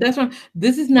be. But that's why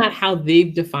this is not how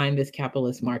they've defined this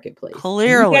capitalist marketplace.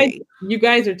 Clearly. You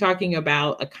guys are talking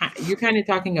about you're kind of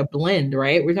talking a blend,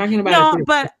 right? We're talking about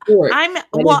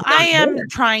I am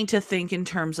trying to think in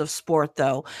terms of sport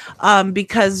though.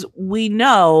 Because we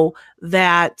know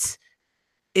that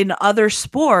in other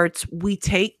sports, we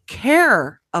take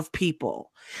care of people.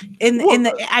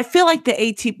 I feel like the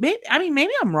ATP,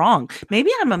 maybe I'm wrong.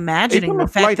 Maybe I'm imagining the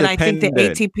fact that I think the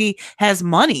ATP has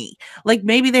money. Like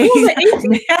maybe the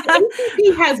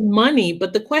ATP has money,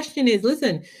 but the question is,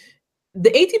 listen, the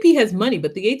ATP has money,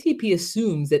 but the ATP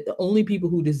assumes that the only people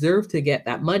who deserve to get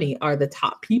that money are the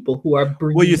top people who are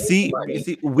bringing. Well, you see,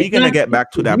 we're gonna get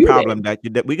back to that problem that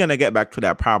we're gonna get back to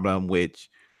that problem which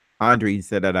Andre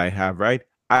said that I have, right?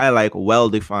 I like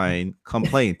well-defined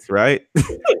complaints, right?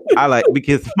 I like,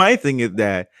 because my thing is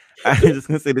that I'm just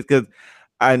gonna say this because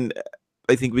I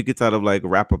think we could sort of like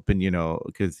wrap up and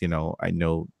because I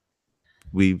know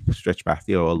we've stretched past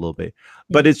a little bit,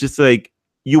 but it's just like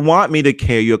you want me to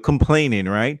care, you're complaining,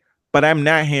 right? But I'm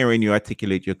not hearing you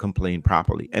articulate your complaint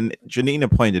properly. And Janina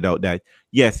pointed out that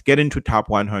yes, getting to top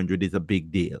 100 is a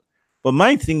big deal. But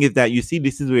my thing is that you see,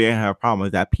 this is where I have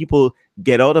problems, that people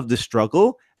get out of the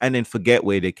struggle and then forget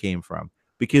where they came from.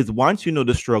 Because once you know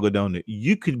the struggle down there,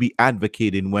 you could be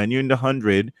advocating when you're in the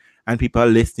 100 and people are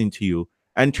listening to you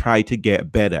and try to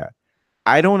get better.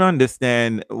 I don't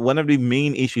understand. One of the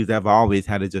main issues I've always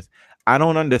had is just, I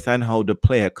don't understand how the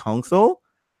player council,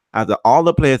 as all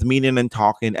the players meeting and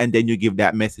talking, and then you give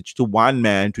that message to one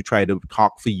man to try to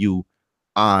talk for you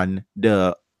on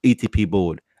the ATP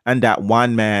board. And that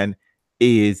one man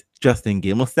is Justin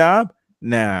Gimelstob.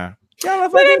 Nah. Y'all are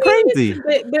fucking crazy.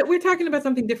 But we're talking about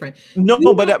something different.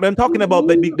 No, but I'm talking about,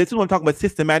 but this is what I'm talking about.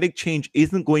 Systematic change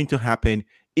isn't going to happen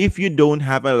if you don't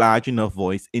have a large enough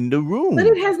voice in the room. But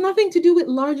it has nothing to do with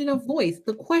large enough voice.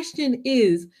 The question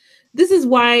is, this is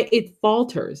why it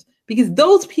falters, because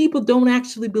those people don't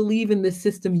actually believe in the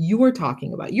system you are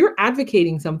talking about. You're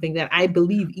advocating something that I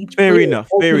believe each. Fair enough.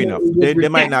 They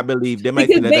might not believe. They might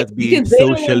say that that's being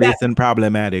socialist and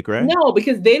problematic, right? No,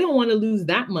 because they don't want to lose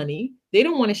that money. They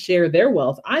don't want to share their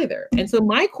wealth either. And so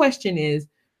my question is,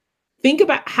 think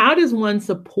about, how does one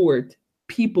support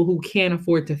people who can't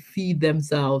afford to feed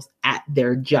themselves at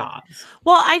their jobs?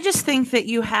 Well, I just think that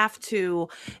you have to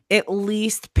at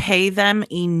least pay them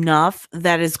enough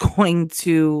that is going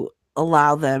to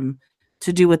allow them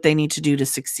to do what they need to do to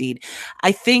succeed.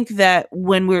 I think that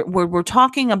when we're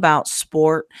talking about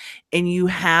sport and you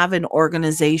have an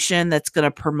organization that's going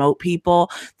to promote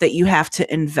people, that you have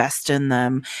to invest in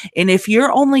them. And if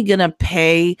you're only going to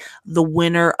pay the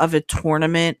winner of a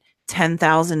tournament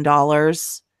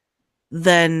 $10,000,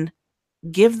 then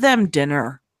give them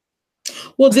dinner.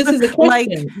 Well, this is the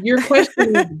question. Your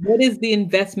question is, what is the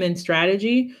investment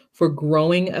strategy for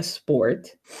growing a sport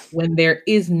when there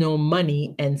is no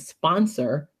money and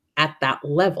sponsor at that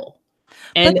level?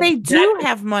 And but they do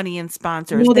have money and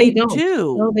sponsors. No, they don't.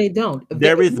 Do. No, they don't.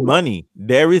 There is money.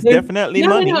 There is definitely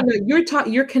money. No.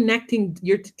 You're connecting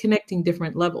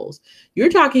different levels. You're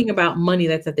talking about money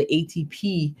that's at the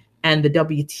ATP and the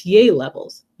WTA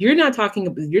levels. You're talking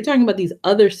about these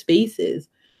other spaces.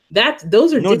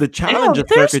 Those are the challenger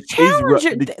circuit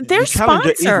their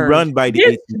sponsor is run by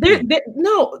the ATP.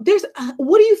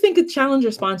 What do you think a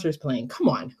challenger sponsor is playing? Come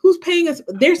on, who's paying us?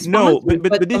 They're sponsored,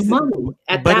 but the money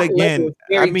at that level is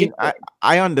very different.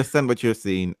 I understand what you're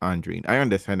saying, Andrine. I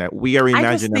understand that we are imagining.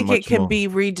 I just think it can be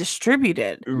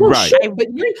redistributed, right? Sure,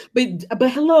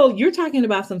 but hello, you're talking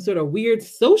about some sort of weird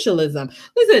socialism.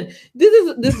 Listen,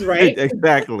 this is right.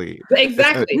 Exactly.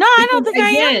 No, I don't think I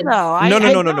am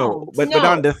though. No. But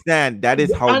understand that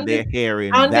is how they're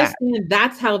hearing that.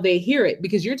 That's how they hear it,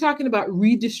 because you're talking about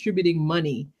redistributing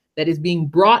money that is being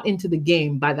brought into the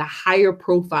game by the higher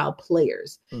profile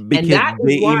players. Because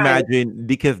they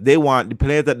want the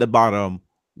players at the bottom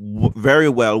very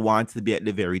well wants to be at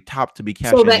the very top to be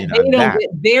cashing so that they don't get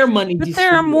their money. But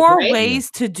there are more ways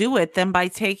to do it than by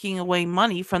taking away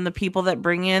money from the people that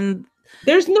bring in.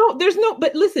 There's no,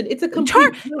 but listen, it's a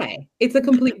complete pie. It's a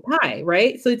complete pie,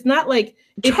 right? So it's not like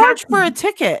charge for a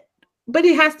ticket, but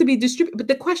it has to be distributed. But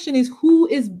the question is,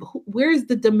 where is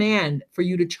the demand for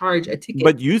you to charge a ticket?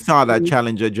 But you saw that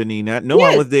challenger, Janina. No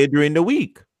one was there during the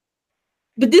week.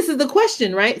 But this is the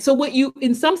question, right? So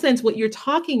in some sense, what you're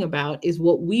talking about is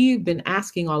what we've been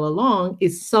asking all along,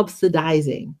 is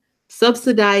subsidizing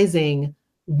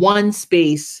one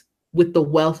space with the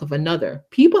wealth of another.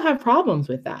 People have problems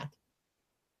with that.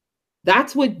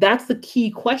 That's the key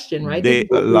question, right? A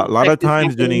lot of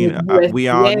times, Janine, we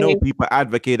all know people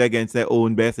advocate against their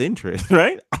own best interest,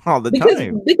 right? All the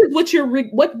time. Because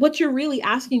what you're really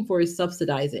asking for is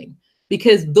subsidizing,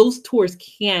 because those tours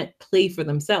can't play for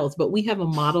themselves, but we have a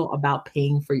model about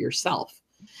paying for yourself.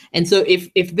 And so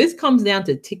if this comes down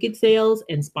to ticket sales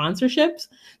and sponsorships,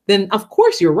 then of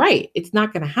course you're right. It's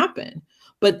not going to happen.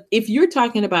 But if you're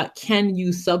talking about, can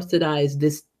you subsidize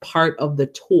this part of the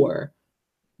tour,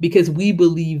 because we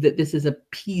believe that this is a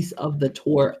piece of the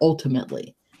tour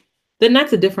ultimately, then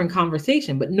that's a different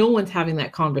conversation. But no one's having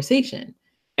that conversation.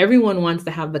 Everyone wants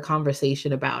to have the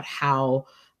conversation about how,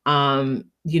 this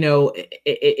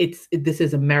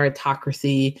is a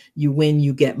meritocracy. You win,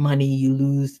 you get money, you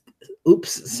lose.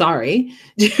 Oops, sorry.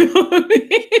 You know what I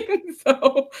mean?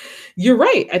 So you're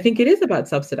right. I think it is about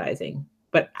subsidizing.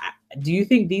 But do you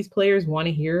think these players want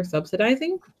to hear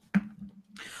subsidizing?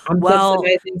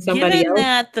 Given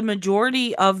that the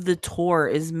majority of the tour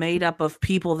is made up of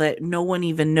people that no one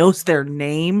even knows their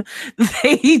name,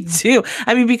 they do.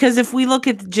 I mean, because if we look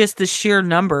at just the sheer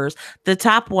numbers, the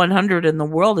top 100 in the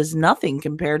world is nothing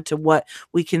compared to what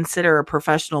we consider a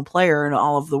professional player in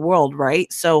all of the world,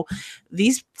 right? So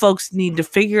these folks need to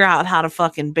figure out how to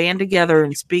fucking band together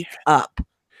and speak up.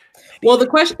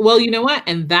 Well, you know what?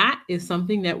 And that is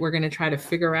something that we're going to try to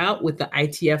figure out with the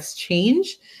ITF's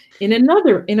change in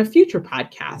a future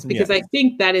podcast, because I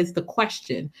think that is the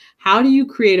question. How do you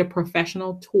create a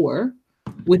professional tour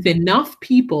with enough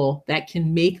people that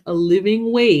can make a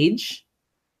living wage?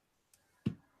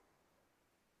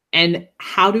 And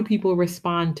how do people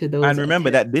respond to those? And remember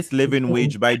that this living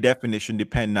wage by definition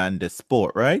depends on the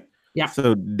sport, right? Yeah.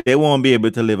 So they won't be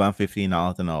able to live on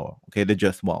 $15 an hour. Okay, they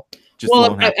just won't.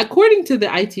 According to the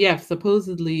ITF,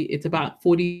 supposedly it's about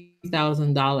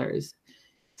 $40,000.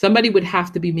 Somebody would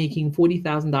have to be making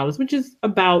 $40,000, which is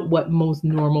about what most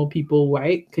normal people,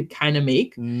 right, could kind of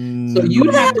make. So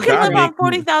you'd have to live on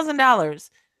 $40,000.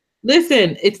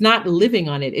 Listen, it's not living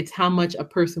on it. It's how much a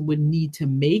person would need to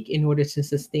make in order to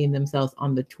sustain themselves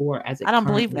on the tour. I don't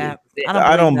believe that.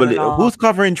 I don't believe. Who's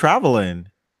covering traveling?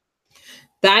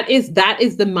 That is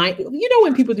the mind. You know,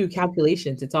 when people do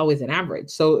calculations, it's always an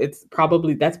average. So that's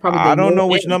probably. I don't know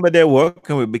which number they're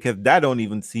working with, because that don't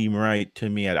even seem right to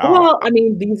me at all. Well, I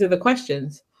mean, these are the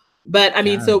questions. But I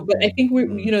mean, but I think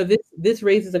this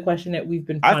raises a question that we've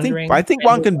been pondering. I think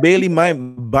one can barely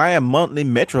buy a monthly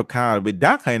Metro card with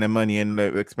that kind of money, and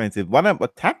expensive. What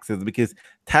about taxes? Because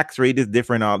tax rate is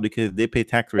different now, because they pay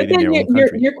tax rate in their own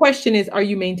country. Your question is, are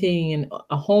you maintaining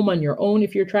a home on your own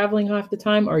if you're traveling half the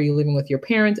time? Or are you living with your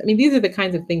parents? I mean, these are the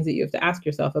kinds of things that you have to ask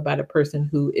yourself about a person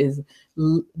who is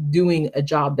doing a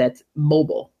job that's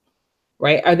mobile,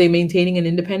 right? Are they maintaining an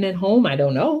independent home? I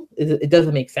don't know. It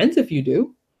doesn't make sense if you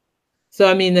do. So,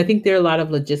 I mean, I think there are a lot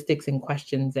of logistics and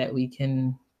questions that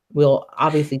we'll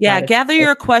obviously. Yeah, gather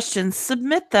your questions,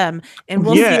 submit them, and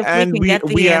we'll see if we can get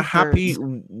the answers. Happy.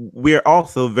 We're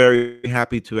also very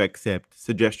happy to accept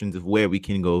suggestions of where we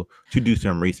can go to do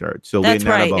some research. So that's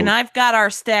right. And I've got our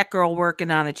stat girl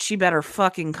working on it. She better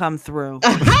fucking come through.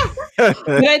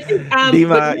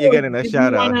 Dima, you're getting a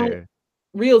shout out here.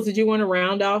 Reels, did you want to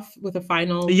round off with a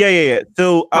final? Yeah.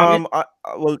 So,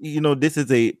 this is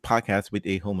a podcast with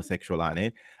a homosexual on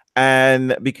it,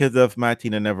 and because of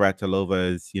Martina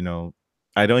Navratilova's,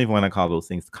 I don't even want to call those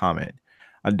things comment,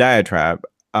 a diatribe.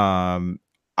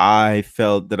 I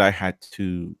felt that I had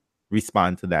to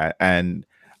respond to that, and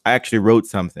I actually wrote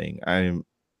something.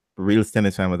 Real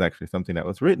Tennis Fan was actually something that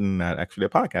was written, not actually a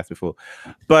podcast before,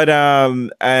 but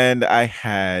and I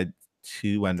had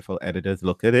two wonderful editors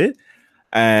look at it.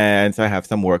 And so I have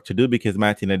some work to do, because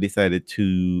Martina decided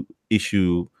to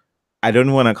issue, I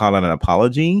don't want to call it an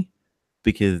apology,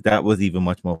 because that was even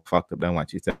much more fucked up than what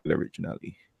she said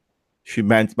originally.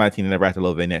 Martina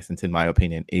Navratilova, in essence, in my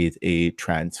opinion, is a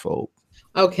transphobe.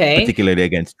 Okay. Particularly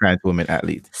against trans women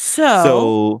athletes.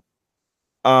 So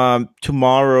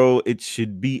tomorrow it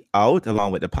should be out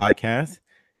along with the podcast,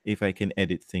 if I can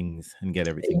edit things and get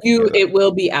everything together. It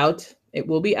will be out. It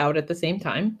will be out at the same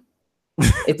time.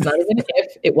 It's not even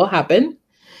if, it will happen.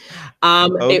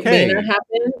 Okay. It may not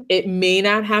happen. It may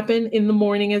not happen in the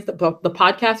morning, as the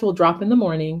podcast will drop in the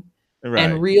morning,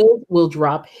 and Reels will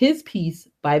drop his piece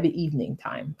by the evening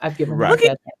time. I've given him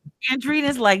that. Andreen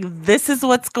is like, this is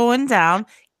what's going down.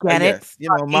 Get it?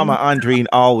 Mama Andreen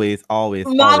always. Mama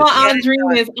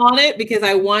Andreen is on it, because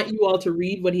I want you all to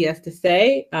read what he has to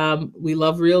say. We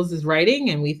love Reels'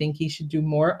 writing, and we think he should do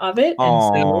more of it.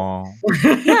 And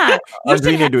yeah,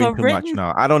 Andreen, you're doing too much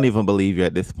now. I don't even believe you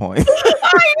at this point.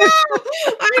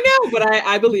 I know, but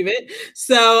I believe it.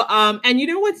 So, and you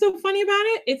know what's so funny about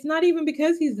it? It's not even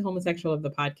because he's the homosexual of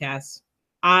the podcast.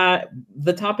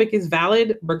 the topic is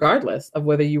valid regardless of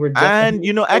whether you were just and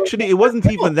actually it wasn't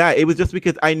even that. It was just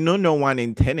because I know no one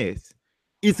in tennis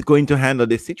is going to handle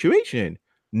this situation.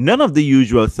 None of the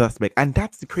usual suspects. And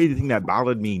that's the crazy thing that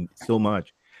bothered me so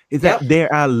much, is that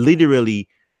there are literally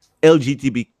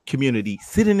LGBT community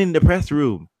sitting in the press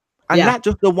room, and not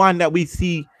just the one that we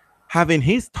see having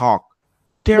his talk.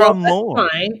 There are more.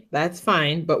 That's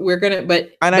fine. But we're gonna.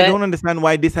 I don't understand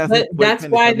why this hasn't. But that's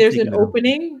why there's an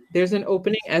opening. There's an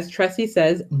opening, as Tressie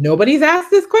says. Nobody's asked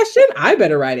this question. I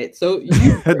better write it. So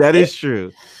that is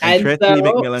true. And Tressie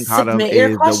McMillan Cottom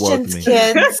is the questions,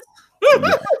 kids.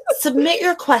 Submit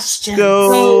your questions.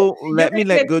 So let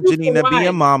go Janina be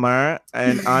a mama,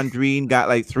 and Andreen got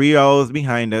like 3 hours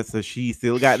behind us, so she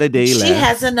still got the day left. She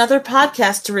has another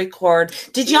podcast to record.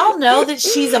 Did y'all know that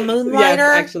she's a moonlighter?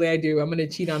 Yes, actually I do. I'm gonna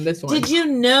cheat on this one. Did you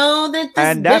know that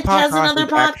this bitch has another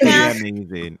podcast?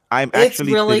 Amazing. It's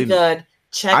really good.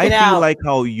 Check it out. I feel like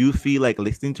how you feel like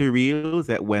listening to reels,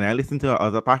 that when I listen to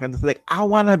other podcasts, it's like I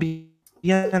wanna be.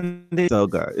 Yeah, it's so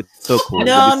good. It's so cool.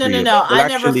 No. I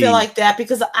never feel like that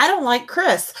because I don't like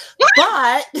Chris.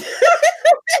 But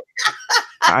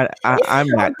I'm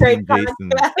not Team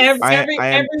Jason.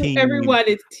 Everyone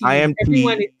is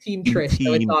Team Trish,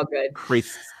 so it's all good.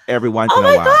 Chris, every once in a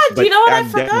while. Oh my God! Do you know what I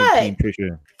forgot? Team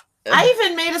Trisha. I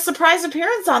even made a surprise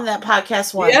appearance on that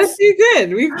podcast once. Yes, you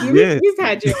did. We've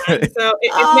had you on, so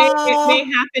it may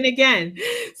happen again.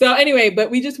 So anyway, but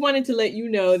we just wanted to let you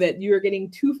know that you are getting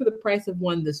 2 for the price of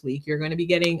 1 this week. You're going to be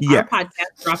getting our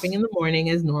podcast dropping in the morning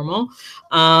as normal,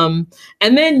 and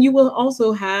then you will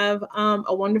also have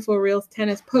a wonderful Reels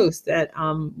Tennis post that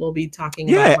we'll be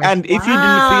talking about. Yeah, and if you didn't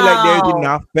feel like there's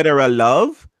enough federal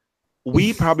love,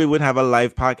 we probably would have a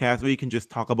live podcast where you can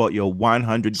just talk about your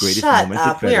 100 greatest moments.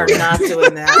 Up. We are not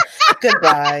doing that.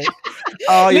 Goodbye.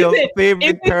 Oh, your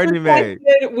favorite tournament.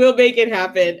 We'll make it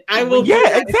happen. I will.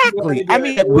 Yeah, exactly. I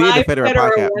mean, we're the federal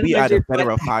podcast. We are the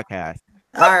federal podcast.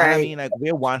 All right. I mean, like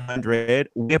we're 100.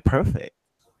 We're perfect.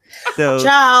 So,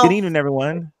 ciao. Good evening,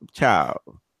 everyone. Ciao.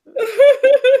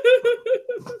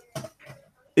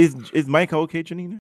 Is Mike okay, Janina?